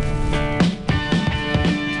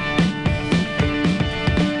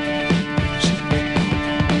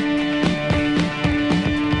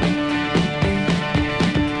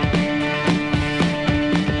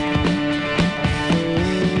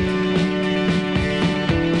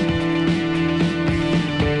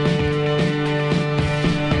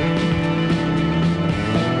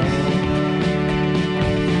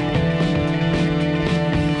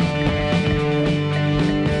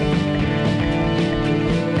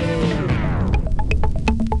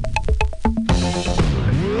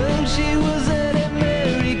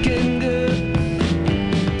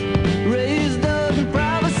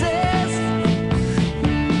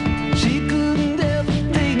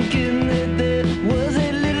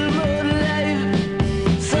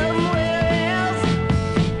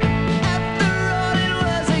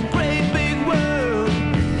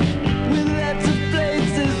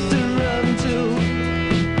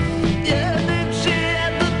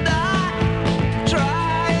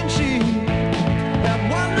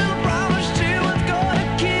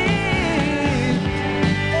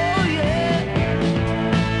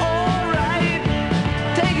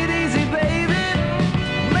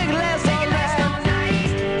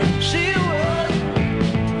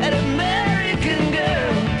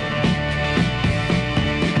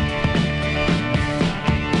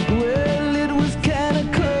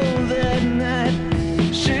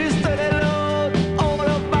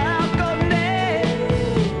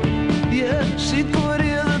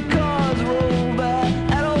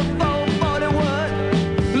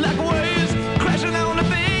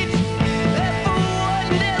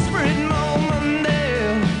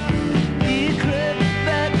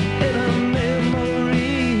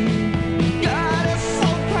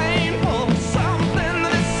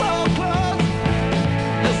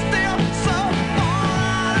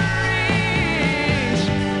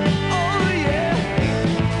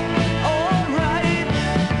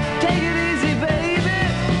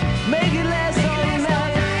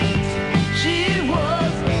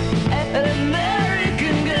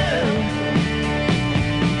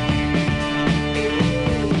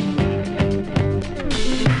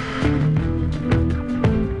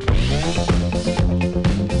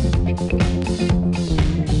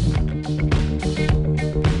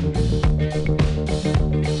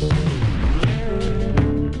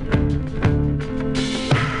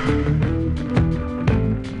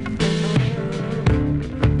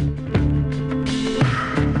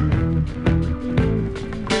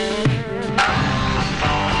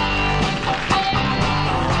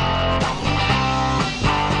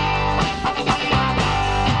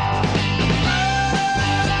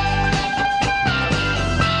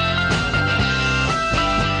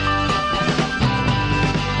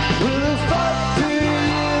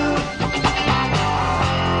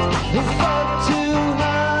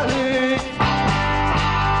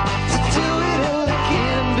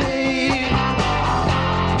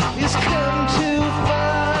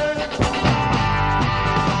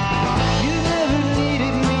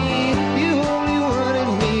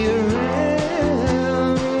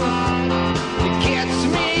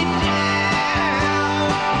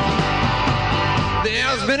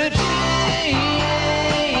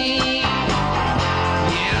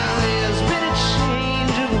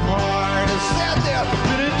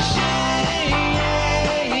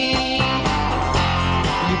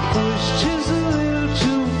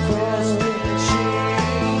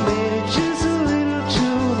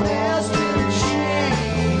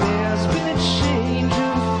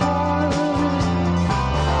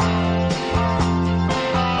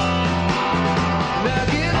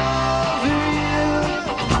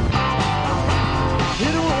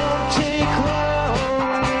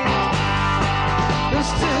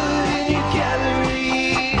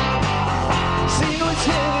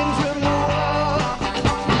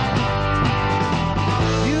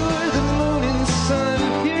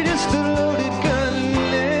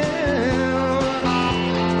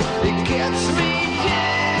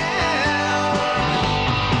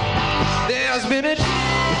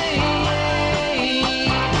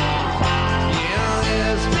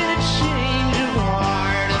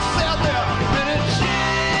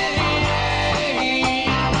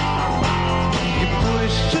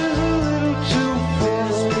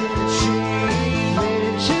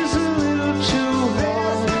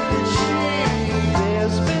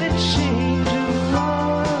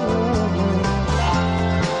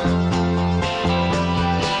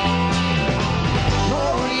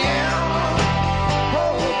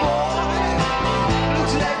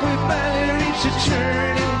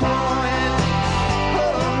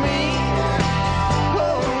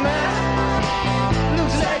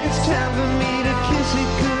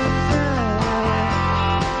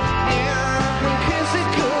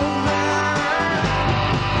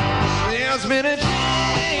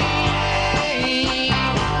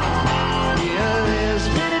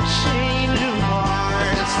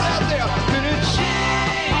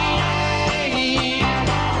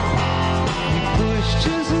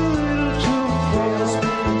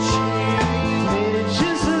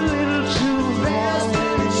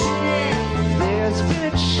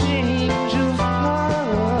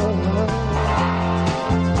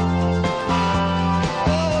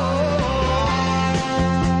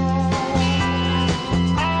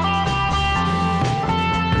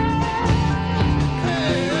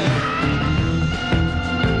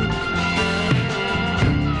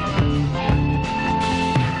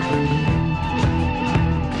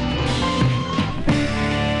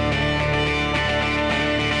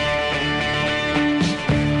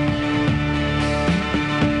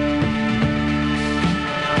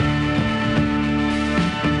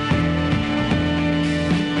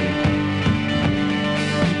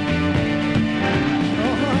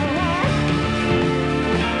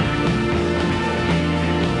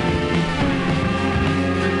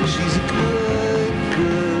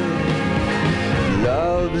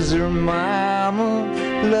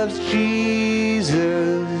 loves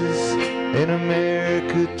Jesus in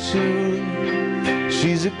America too.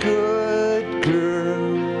 She's a good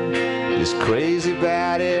girl, just crazy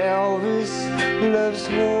about Elvis, loves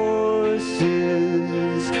horses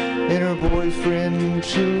and her boyfriend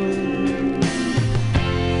too.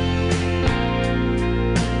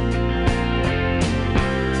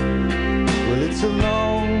 Well, it's a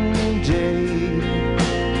long day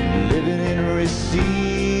living in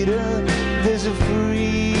Reseda. There's a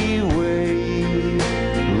freeway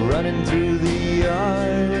running through the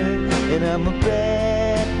yard, and I'm a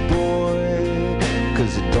bad boy,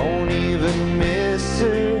 'cause I don't even miss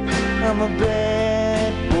her. I'm a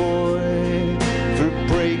bad boy for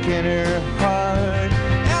breaking her heart.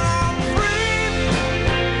 And I'm free.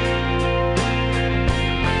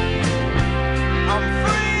 I'm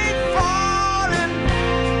free falling.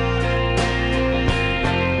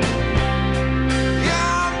 Yeah,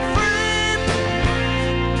 I'm free.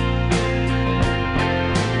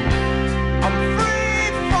 I'm free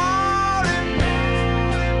falling.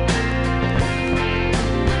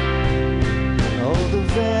 Oh, the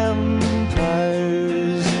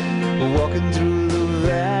vampires walking through the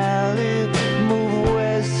valley move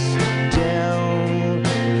west down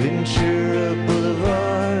Ventura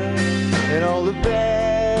Boulevard, and all the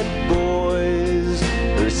bad boys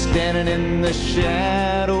are standing in the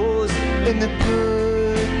shadows, and the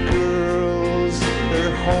good girls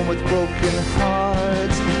are home with broken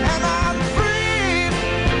hearts. And I'm free.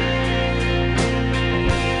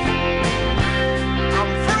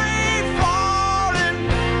 I'm free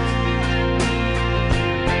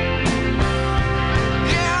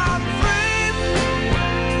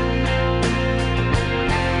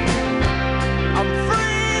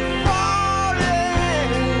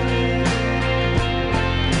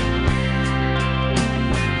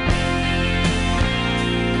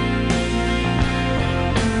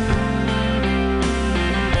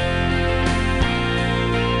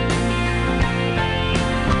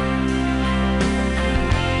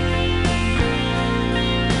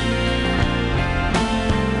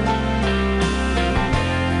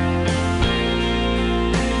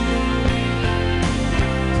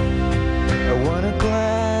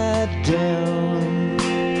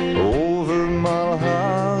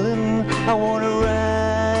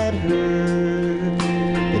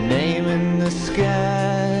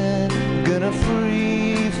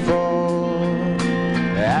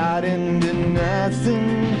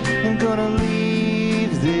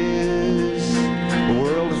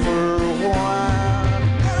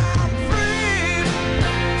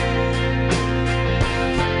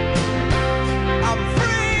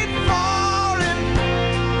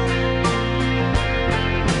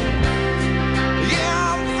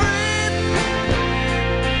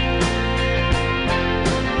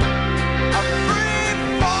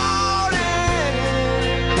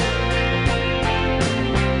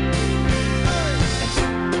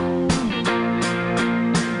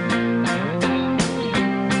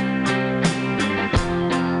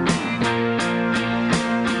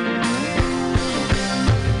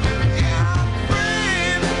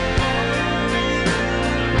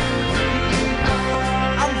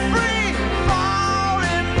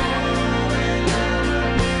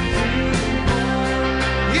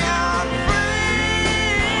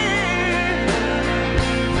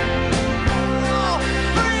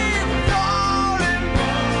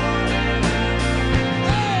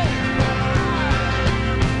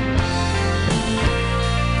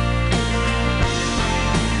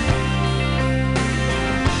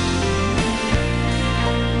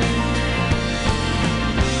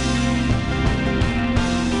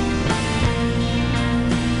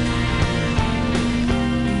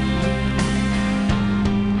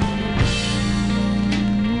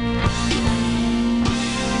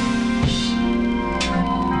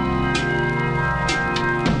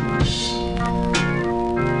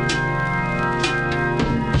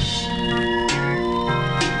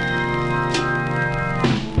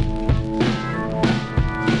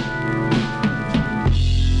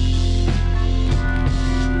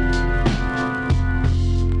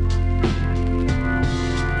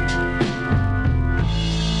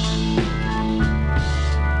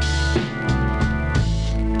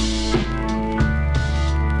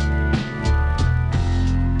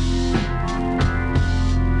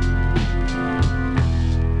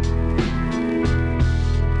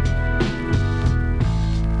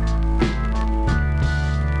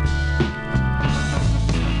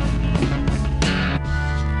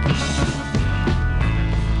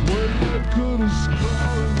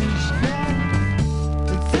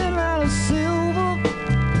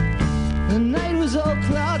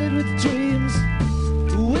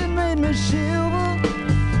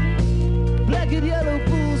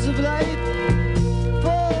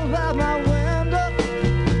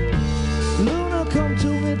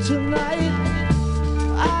tonight.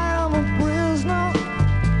 I am a prisoner.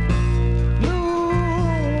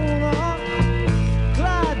 Luna,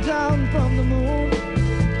 glide down from the moon.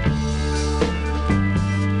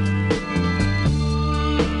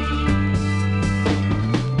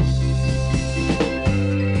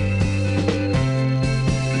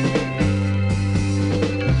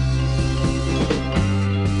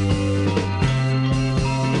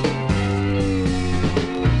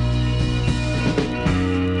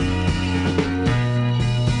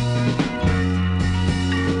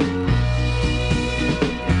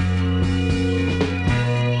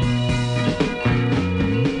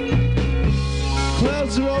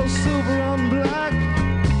 Clouds are all silver and black,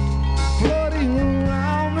 floating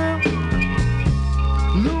around me.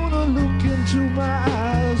 Luna, look into my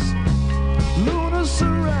eyes. Luna,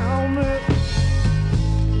 surround me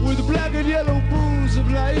with black and yellow pools of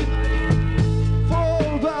light.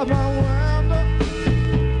 Fall by my window.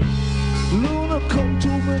 Luna, come to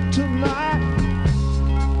me tonight.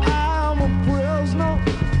 I'm a prisoner.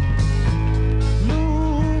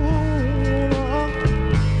 Luna,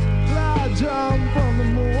 glide down from the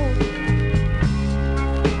moon.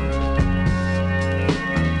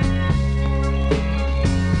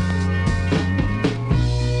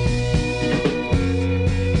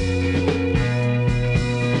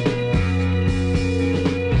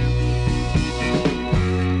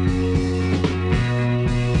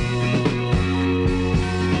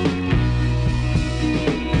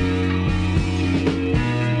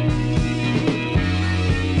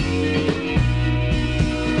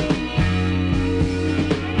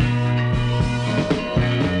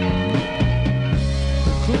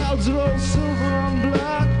 Clouds are all silver and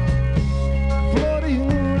black, floating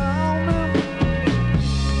around me.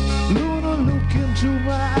 Luna, look into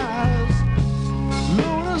my eyes.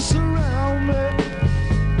 Luna, surround me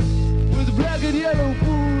with black and yellow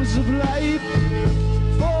pools of light.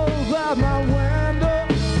 Fall by my window.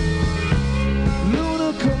 Luna,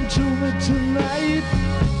 come to me tonight.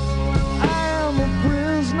 I am a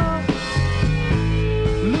prisoner.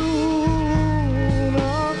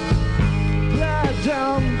 Luna, glide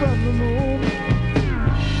down from the moon.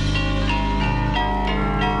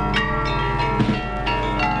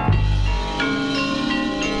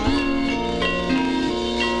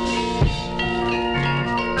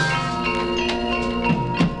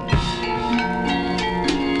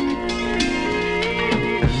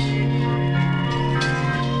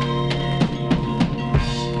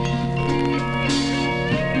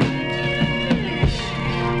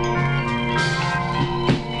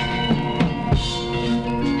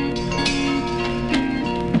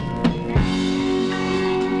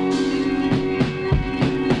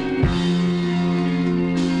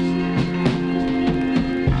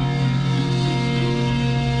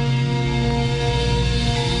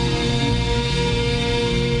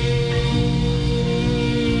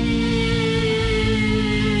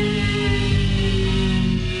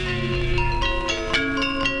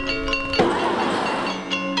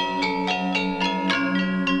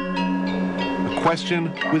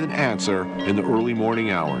 Question with an answer in the early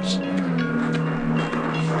morning hours.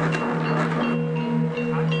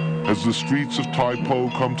 As the streets of Taipo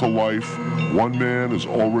come to life, one man is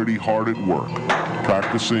already hard at work,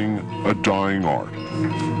 practicing a dying art.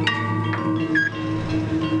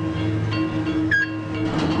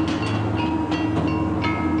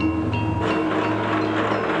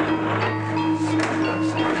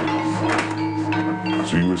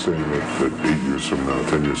 So you were saying that 8 years from now,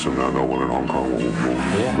 10 years from now, no one in Hong Kong will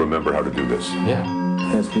remember how to do this? Yeah.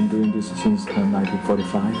 He has been doing this since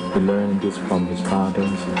 1945. He learned this from his father.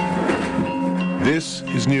 This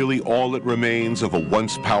is nearly all that remains of a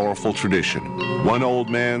once powerful tradition. One old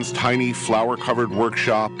man's tiny flower-covered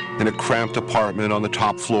workshop in a cramped apartment on the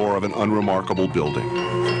top floor of an unremarkable building.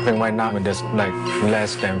 And right now, there's like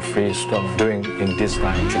less than 3 stores doing in this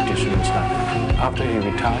line, traditional style. After he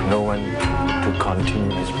retired, no one to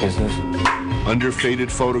continue his business. Under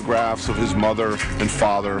faded photographs of his mother and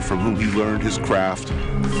father from whom he learned his craft,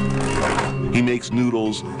 he makes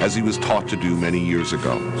noodles as he was taught to do many years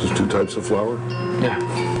ago. There's 2 types of flour? Yeah.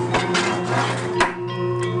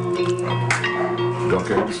 Duck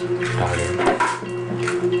eggs?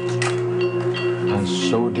 And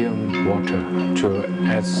sodium water to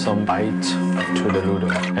add some bite to the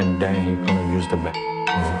noodle, and then he's gonna use the bag.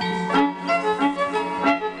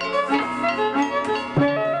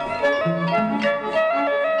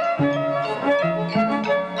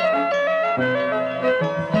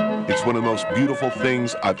 It's one of the most beautiful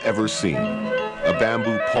things I've ever seen. A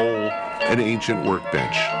bamboo pole, an ancient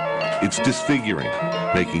workbench. It's disfiguring,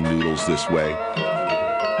 making noodles this way.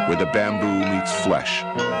 where the bamboo meets flesh.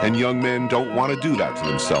 And young men don't want to do that to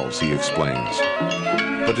themselves, he explains.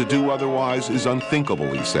 But to do otherwise is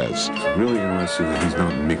unthinkable, he says. It's really interesting that he's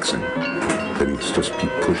not mixing, that he's just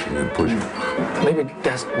keep pushing and pushing. Maybe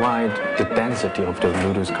that's why the density of the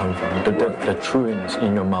noodles come from, the chewiness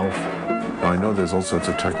in your mouth. Now, I know there's all sorts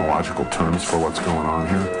of technological terms for what's going on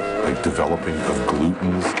here, like developing of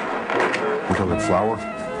glutens. We're talking flour,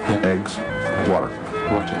 eggs, water.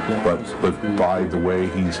 But by the way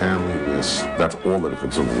he's handling this, that's all that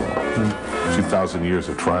it's in the world. 2,000 years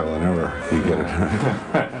of trial and error, you get it.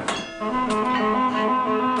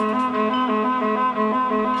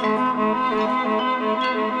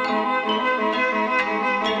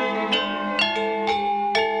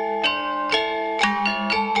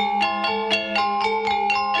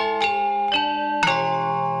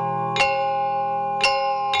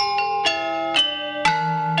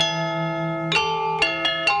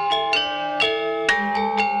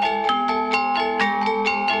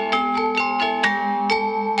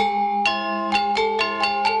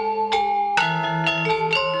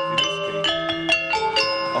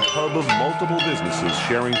 Of multiple businesses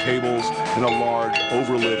sharing tables in a large,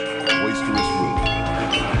 overlit, boisterous room.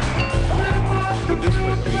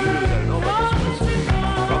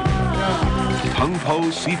 Kung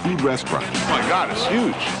Po's Seafood Restaurant. Oh my God, it's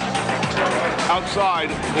huge. Outside,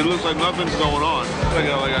 it looks like nothing's going on. Like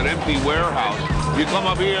an empty warehouse. You come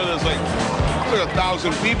up here, there's like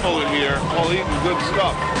 1,000 people in here all eating good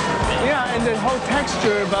stuff. Yeah, and the whole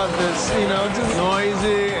texture about this, you know, just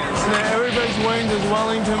noisy, and everybody's wearing these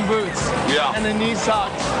Wellington boots. Yeah. And the knee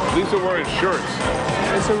socks. These are wearing shirts.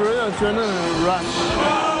 It's a real adrenaline rush.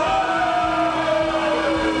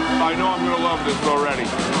 I know I'm gonna love this already.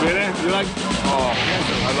 Really? You like? Oh,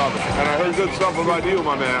 I love it. And I heard good stuff about you,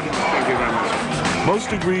 my man. Thank you very much.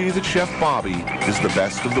 Most agree that Chef Bobby is the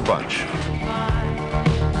best of the bunch.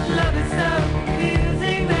 Love is so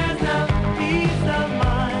confusing, there's no peace of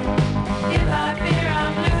mind. If I fear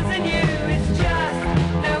I'm losing you, it's just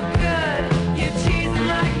no good. You're cheesing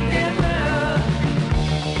like Hitler.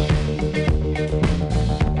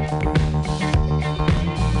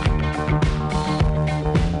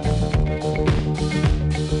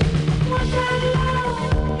 Once I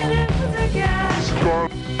loved, and it was a guy.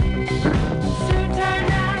 Soon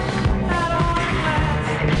turned out that all was.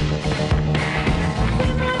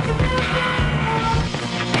 Seemed like a million.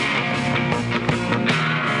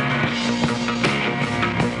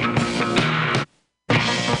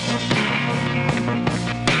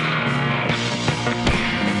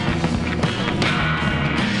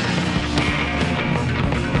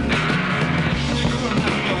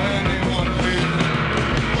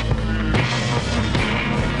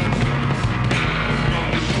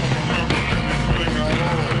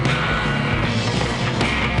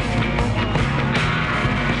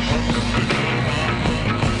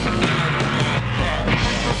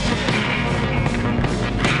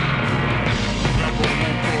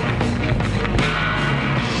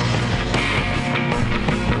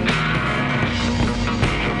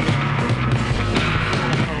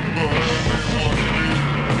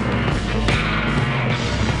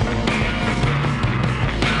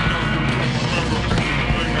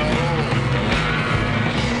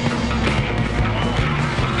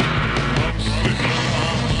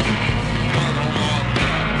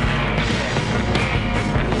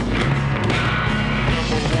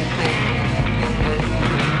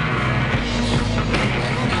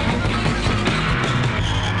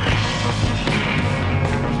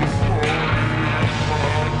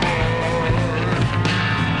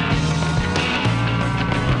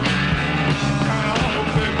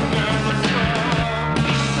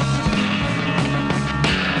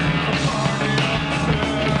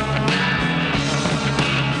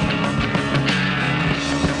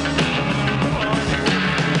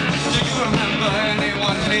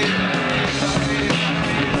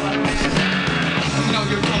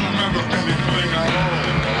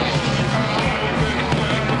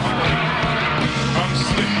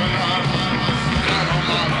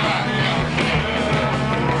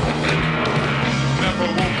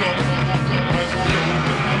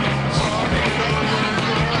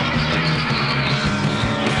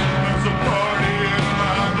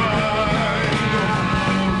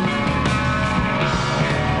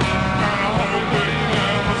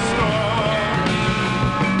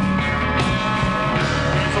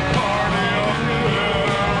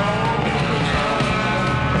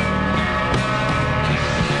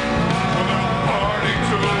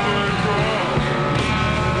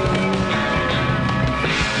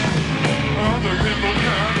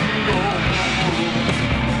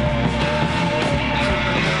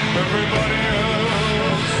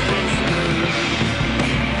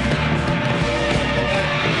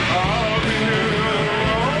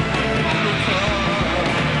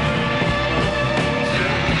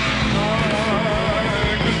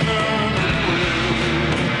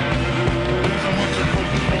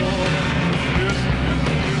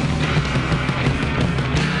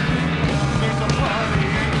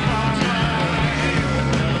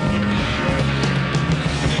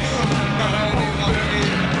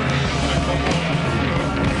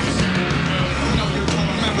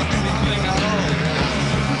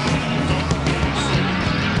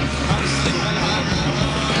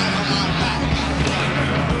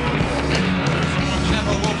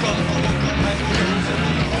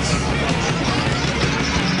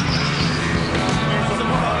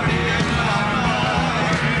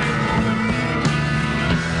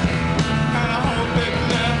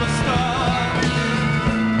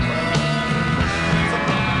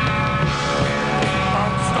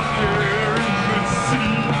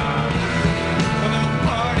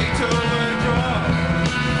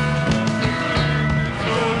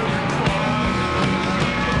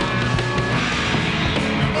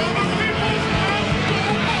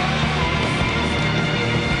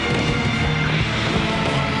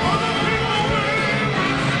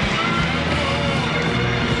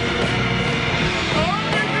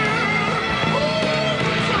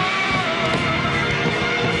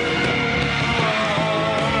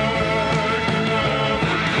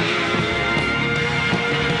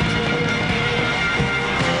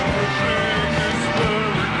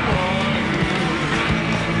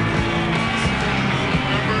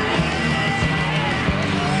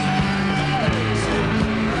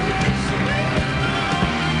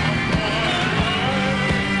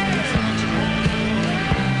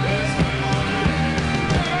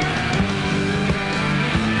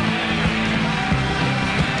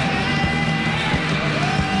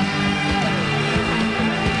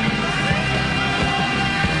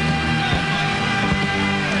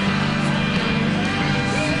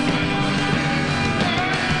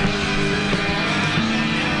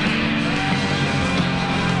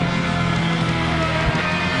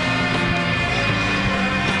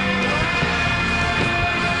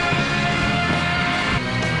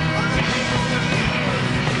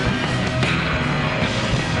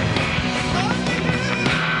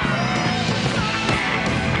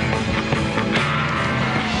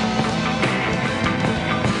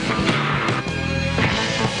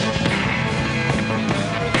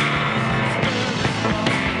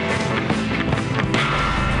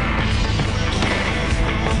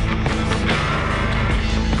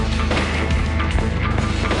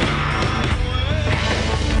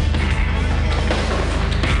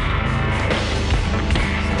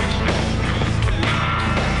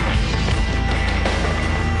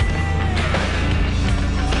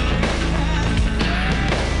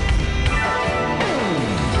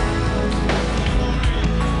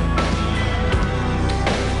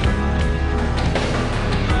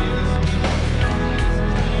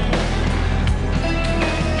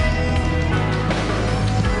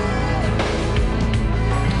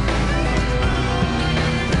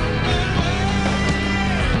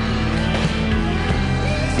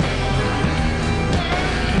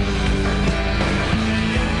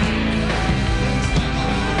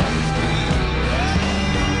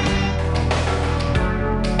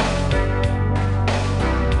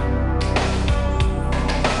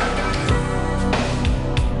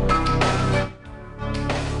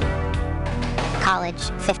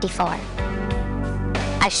 54.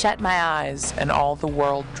 I shut my eyes and all the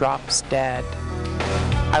world drops dead.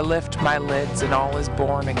 I lift my lids and all is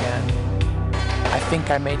born again. I think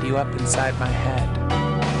I made you up inside my head.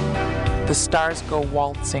 The stars go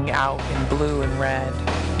waltzing out in blue and red.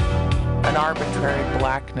 An arbitrary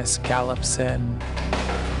blackness gallops in.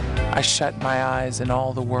 I shut my eyes and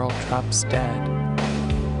all the world drops dead.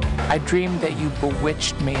 I dreamed that you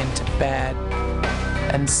bewitched me into bed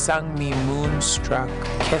and sung me moonstruck,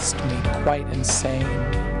 kissed me quite insane.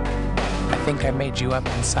 I think I made you up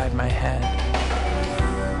inside my head.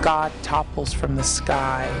 God topples from the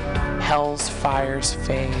sky, hell's fires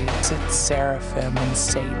fades, it's seraphim and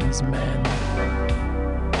Satan's men.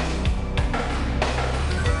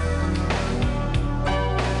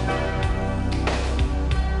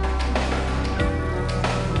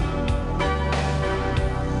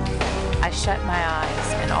 I shut my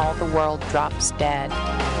eyes and all the world drops dead.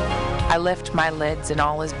 I lift my lids and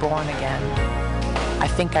all is born again. I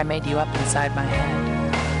think I made you up inside my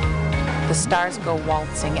head. The stars go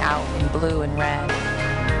waltzing out in blue and red.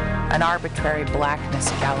 An arbitrary blackness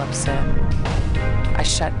gallops in. I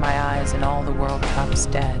shut my eyes and all the world drops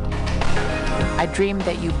dead. I dreamed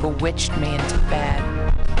that you bewitched me into bed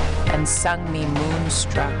and sung me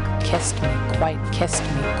moonstruck, kissed me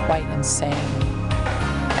quite insane.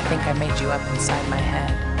 I think I made you up inside my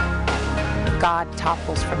head. God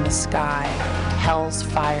topples from the sky, hell's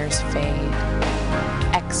fires fade.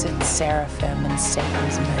 Exit seraphim and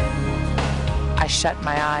Satan's men. I shut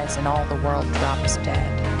my eyes and all the world drops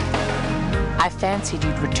dead. I fancied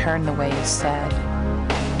you'd return the way you said,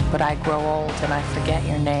 but I grow old and I forget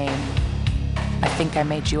your name. I think I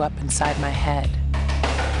made you up inside my head.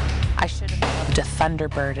 I should have loved a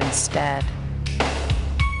thunderbird instead.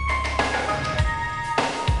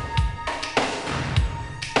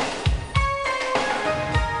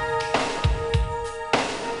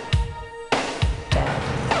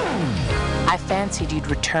 I fancied you'd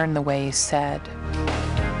return the way you said,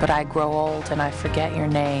 but I grow old and I forget your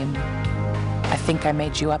name. I think I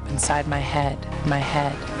made you up inside my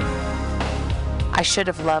head. I should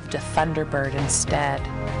have loved a thunderbird instead.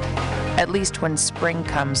 At least when spring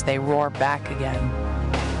comes, they roar back again.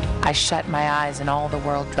 I shut my eyes and all the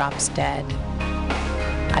world drops dead.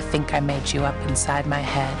 I think I made you up inside my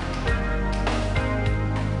head.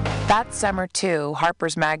 That summer, too,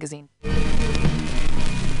 Harper's Magazine.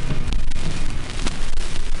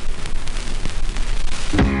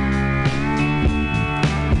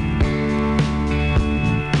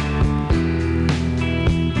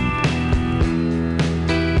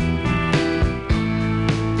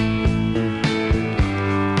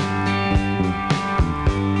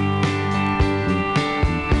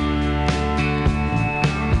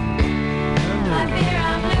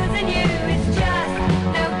 I'm losing you, it's just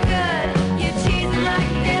no good. You're cheesing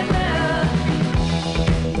like fiddler.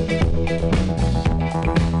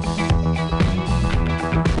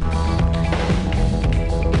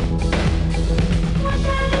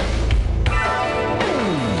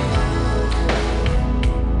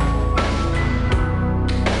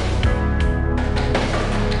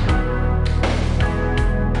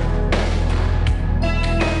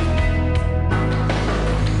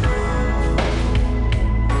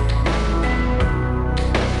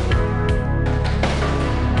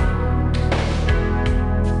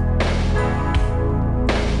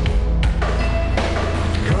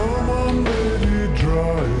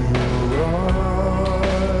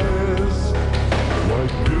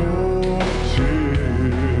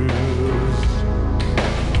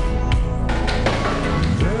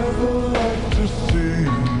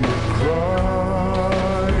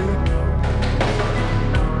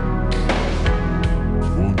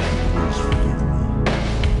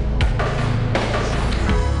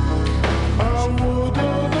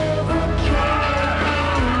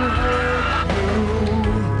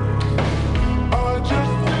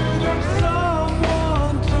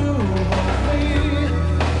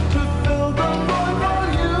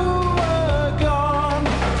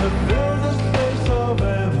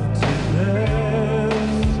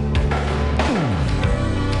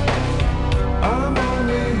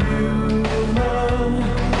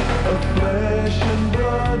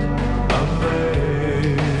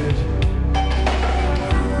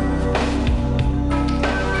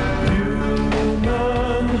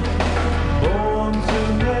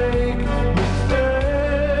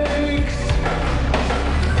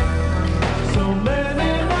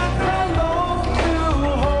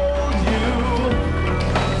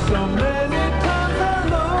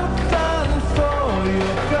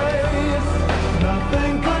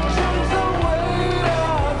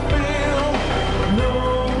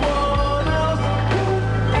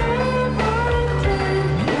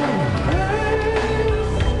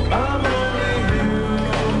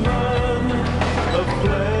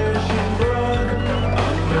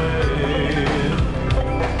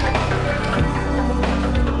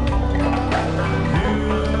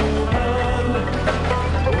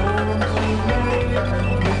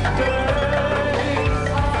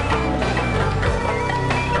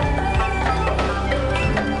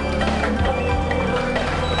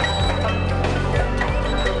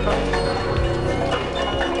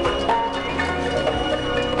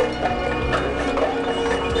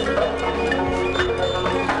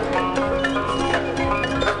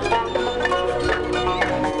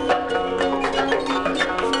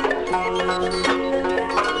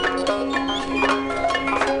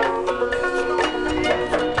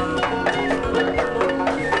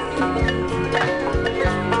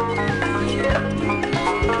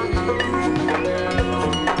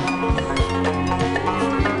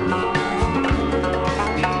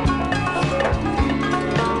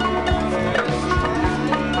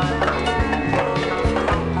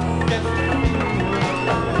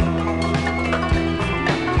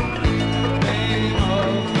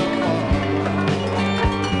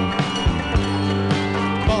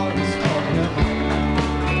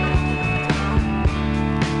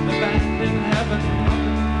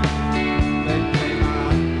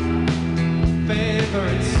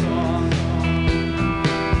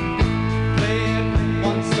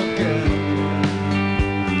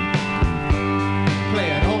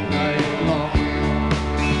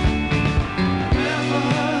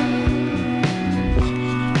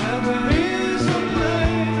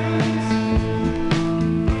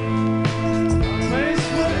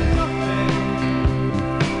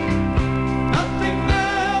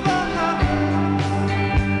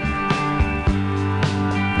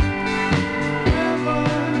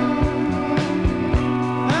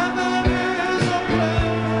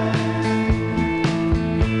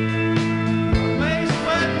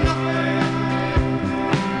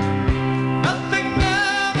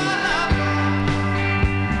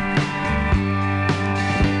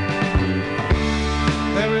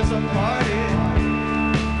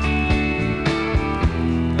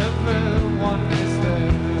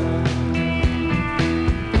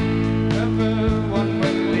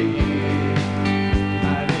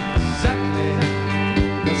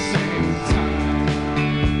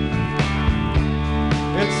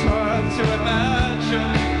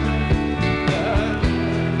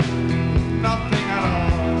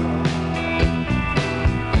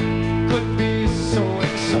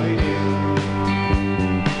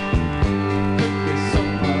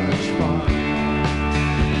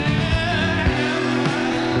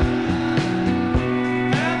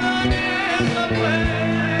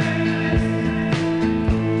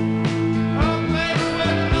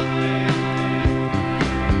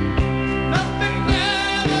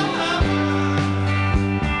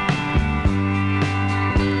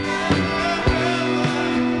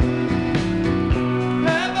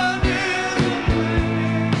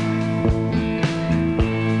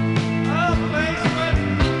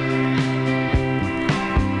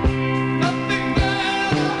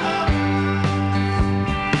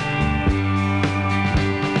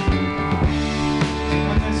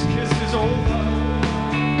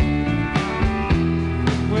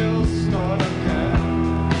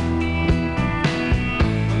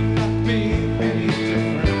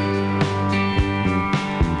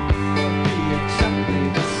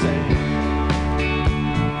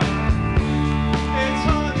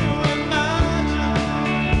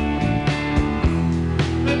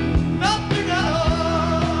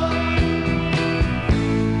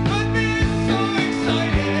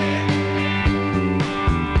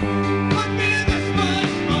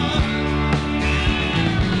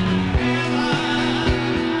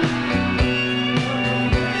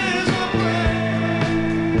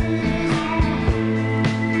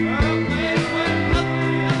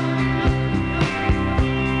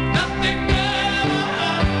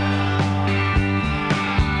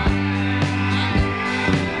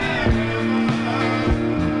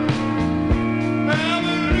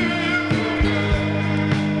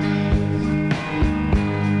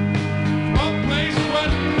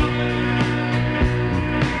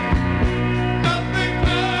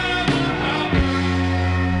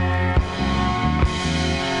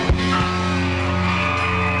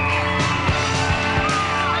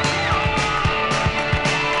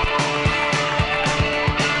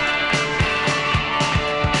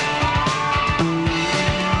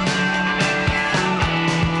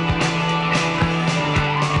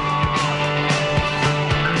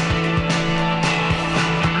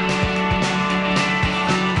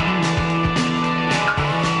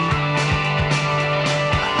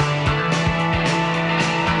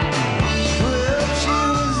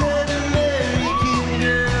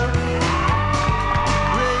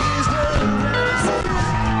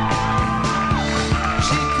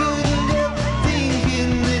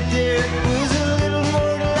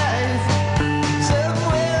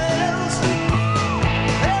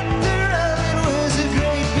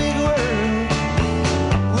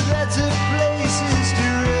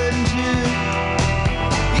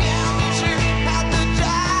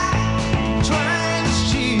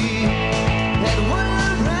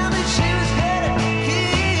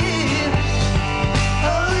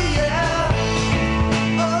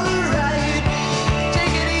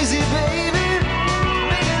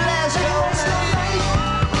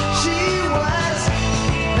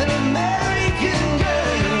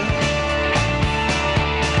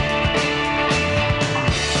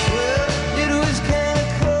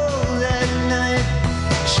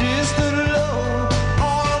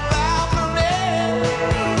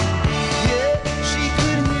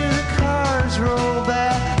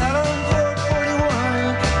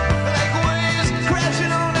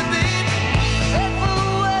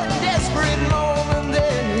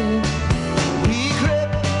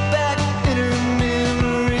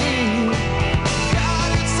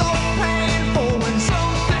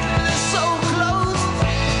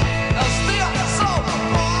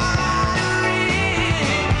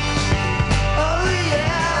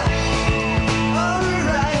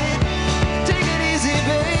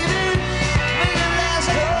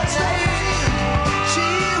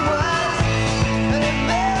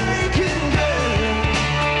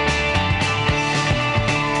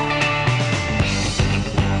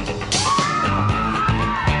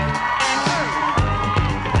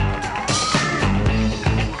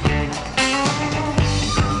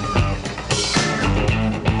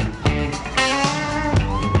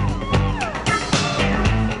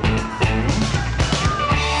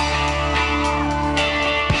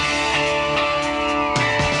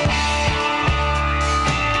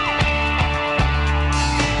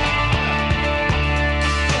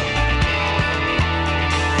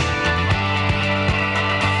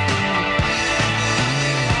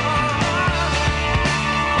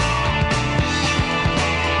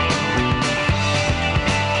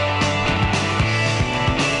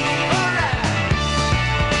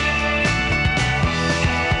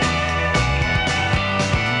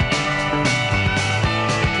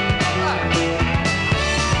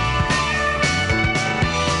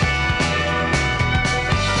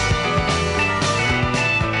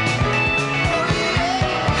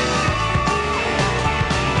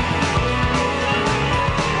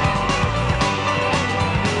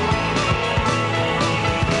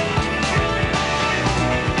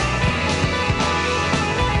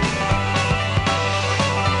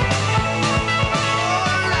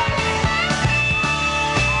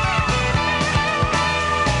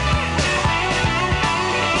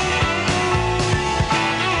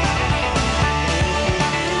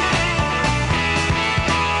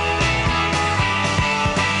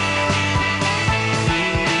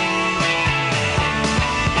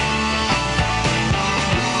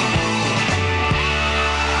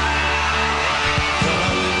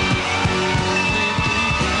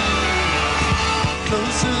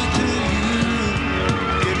 to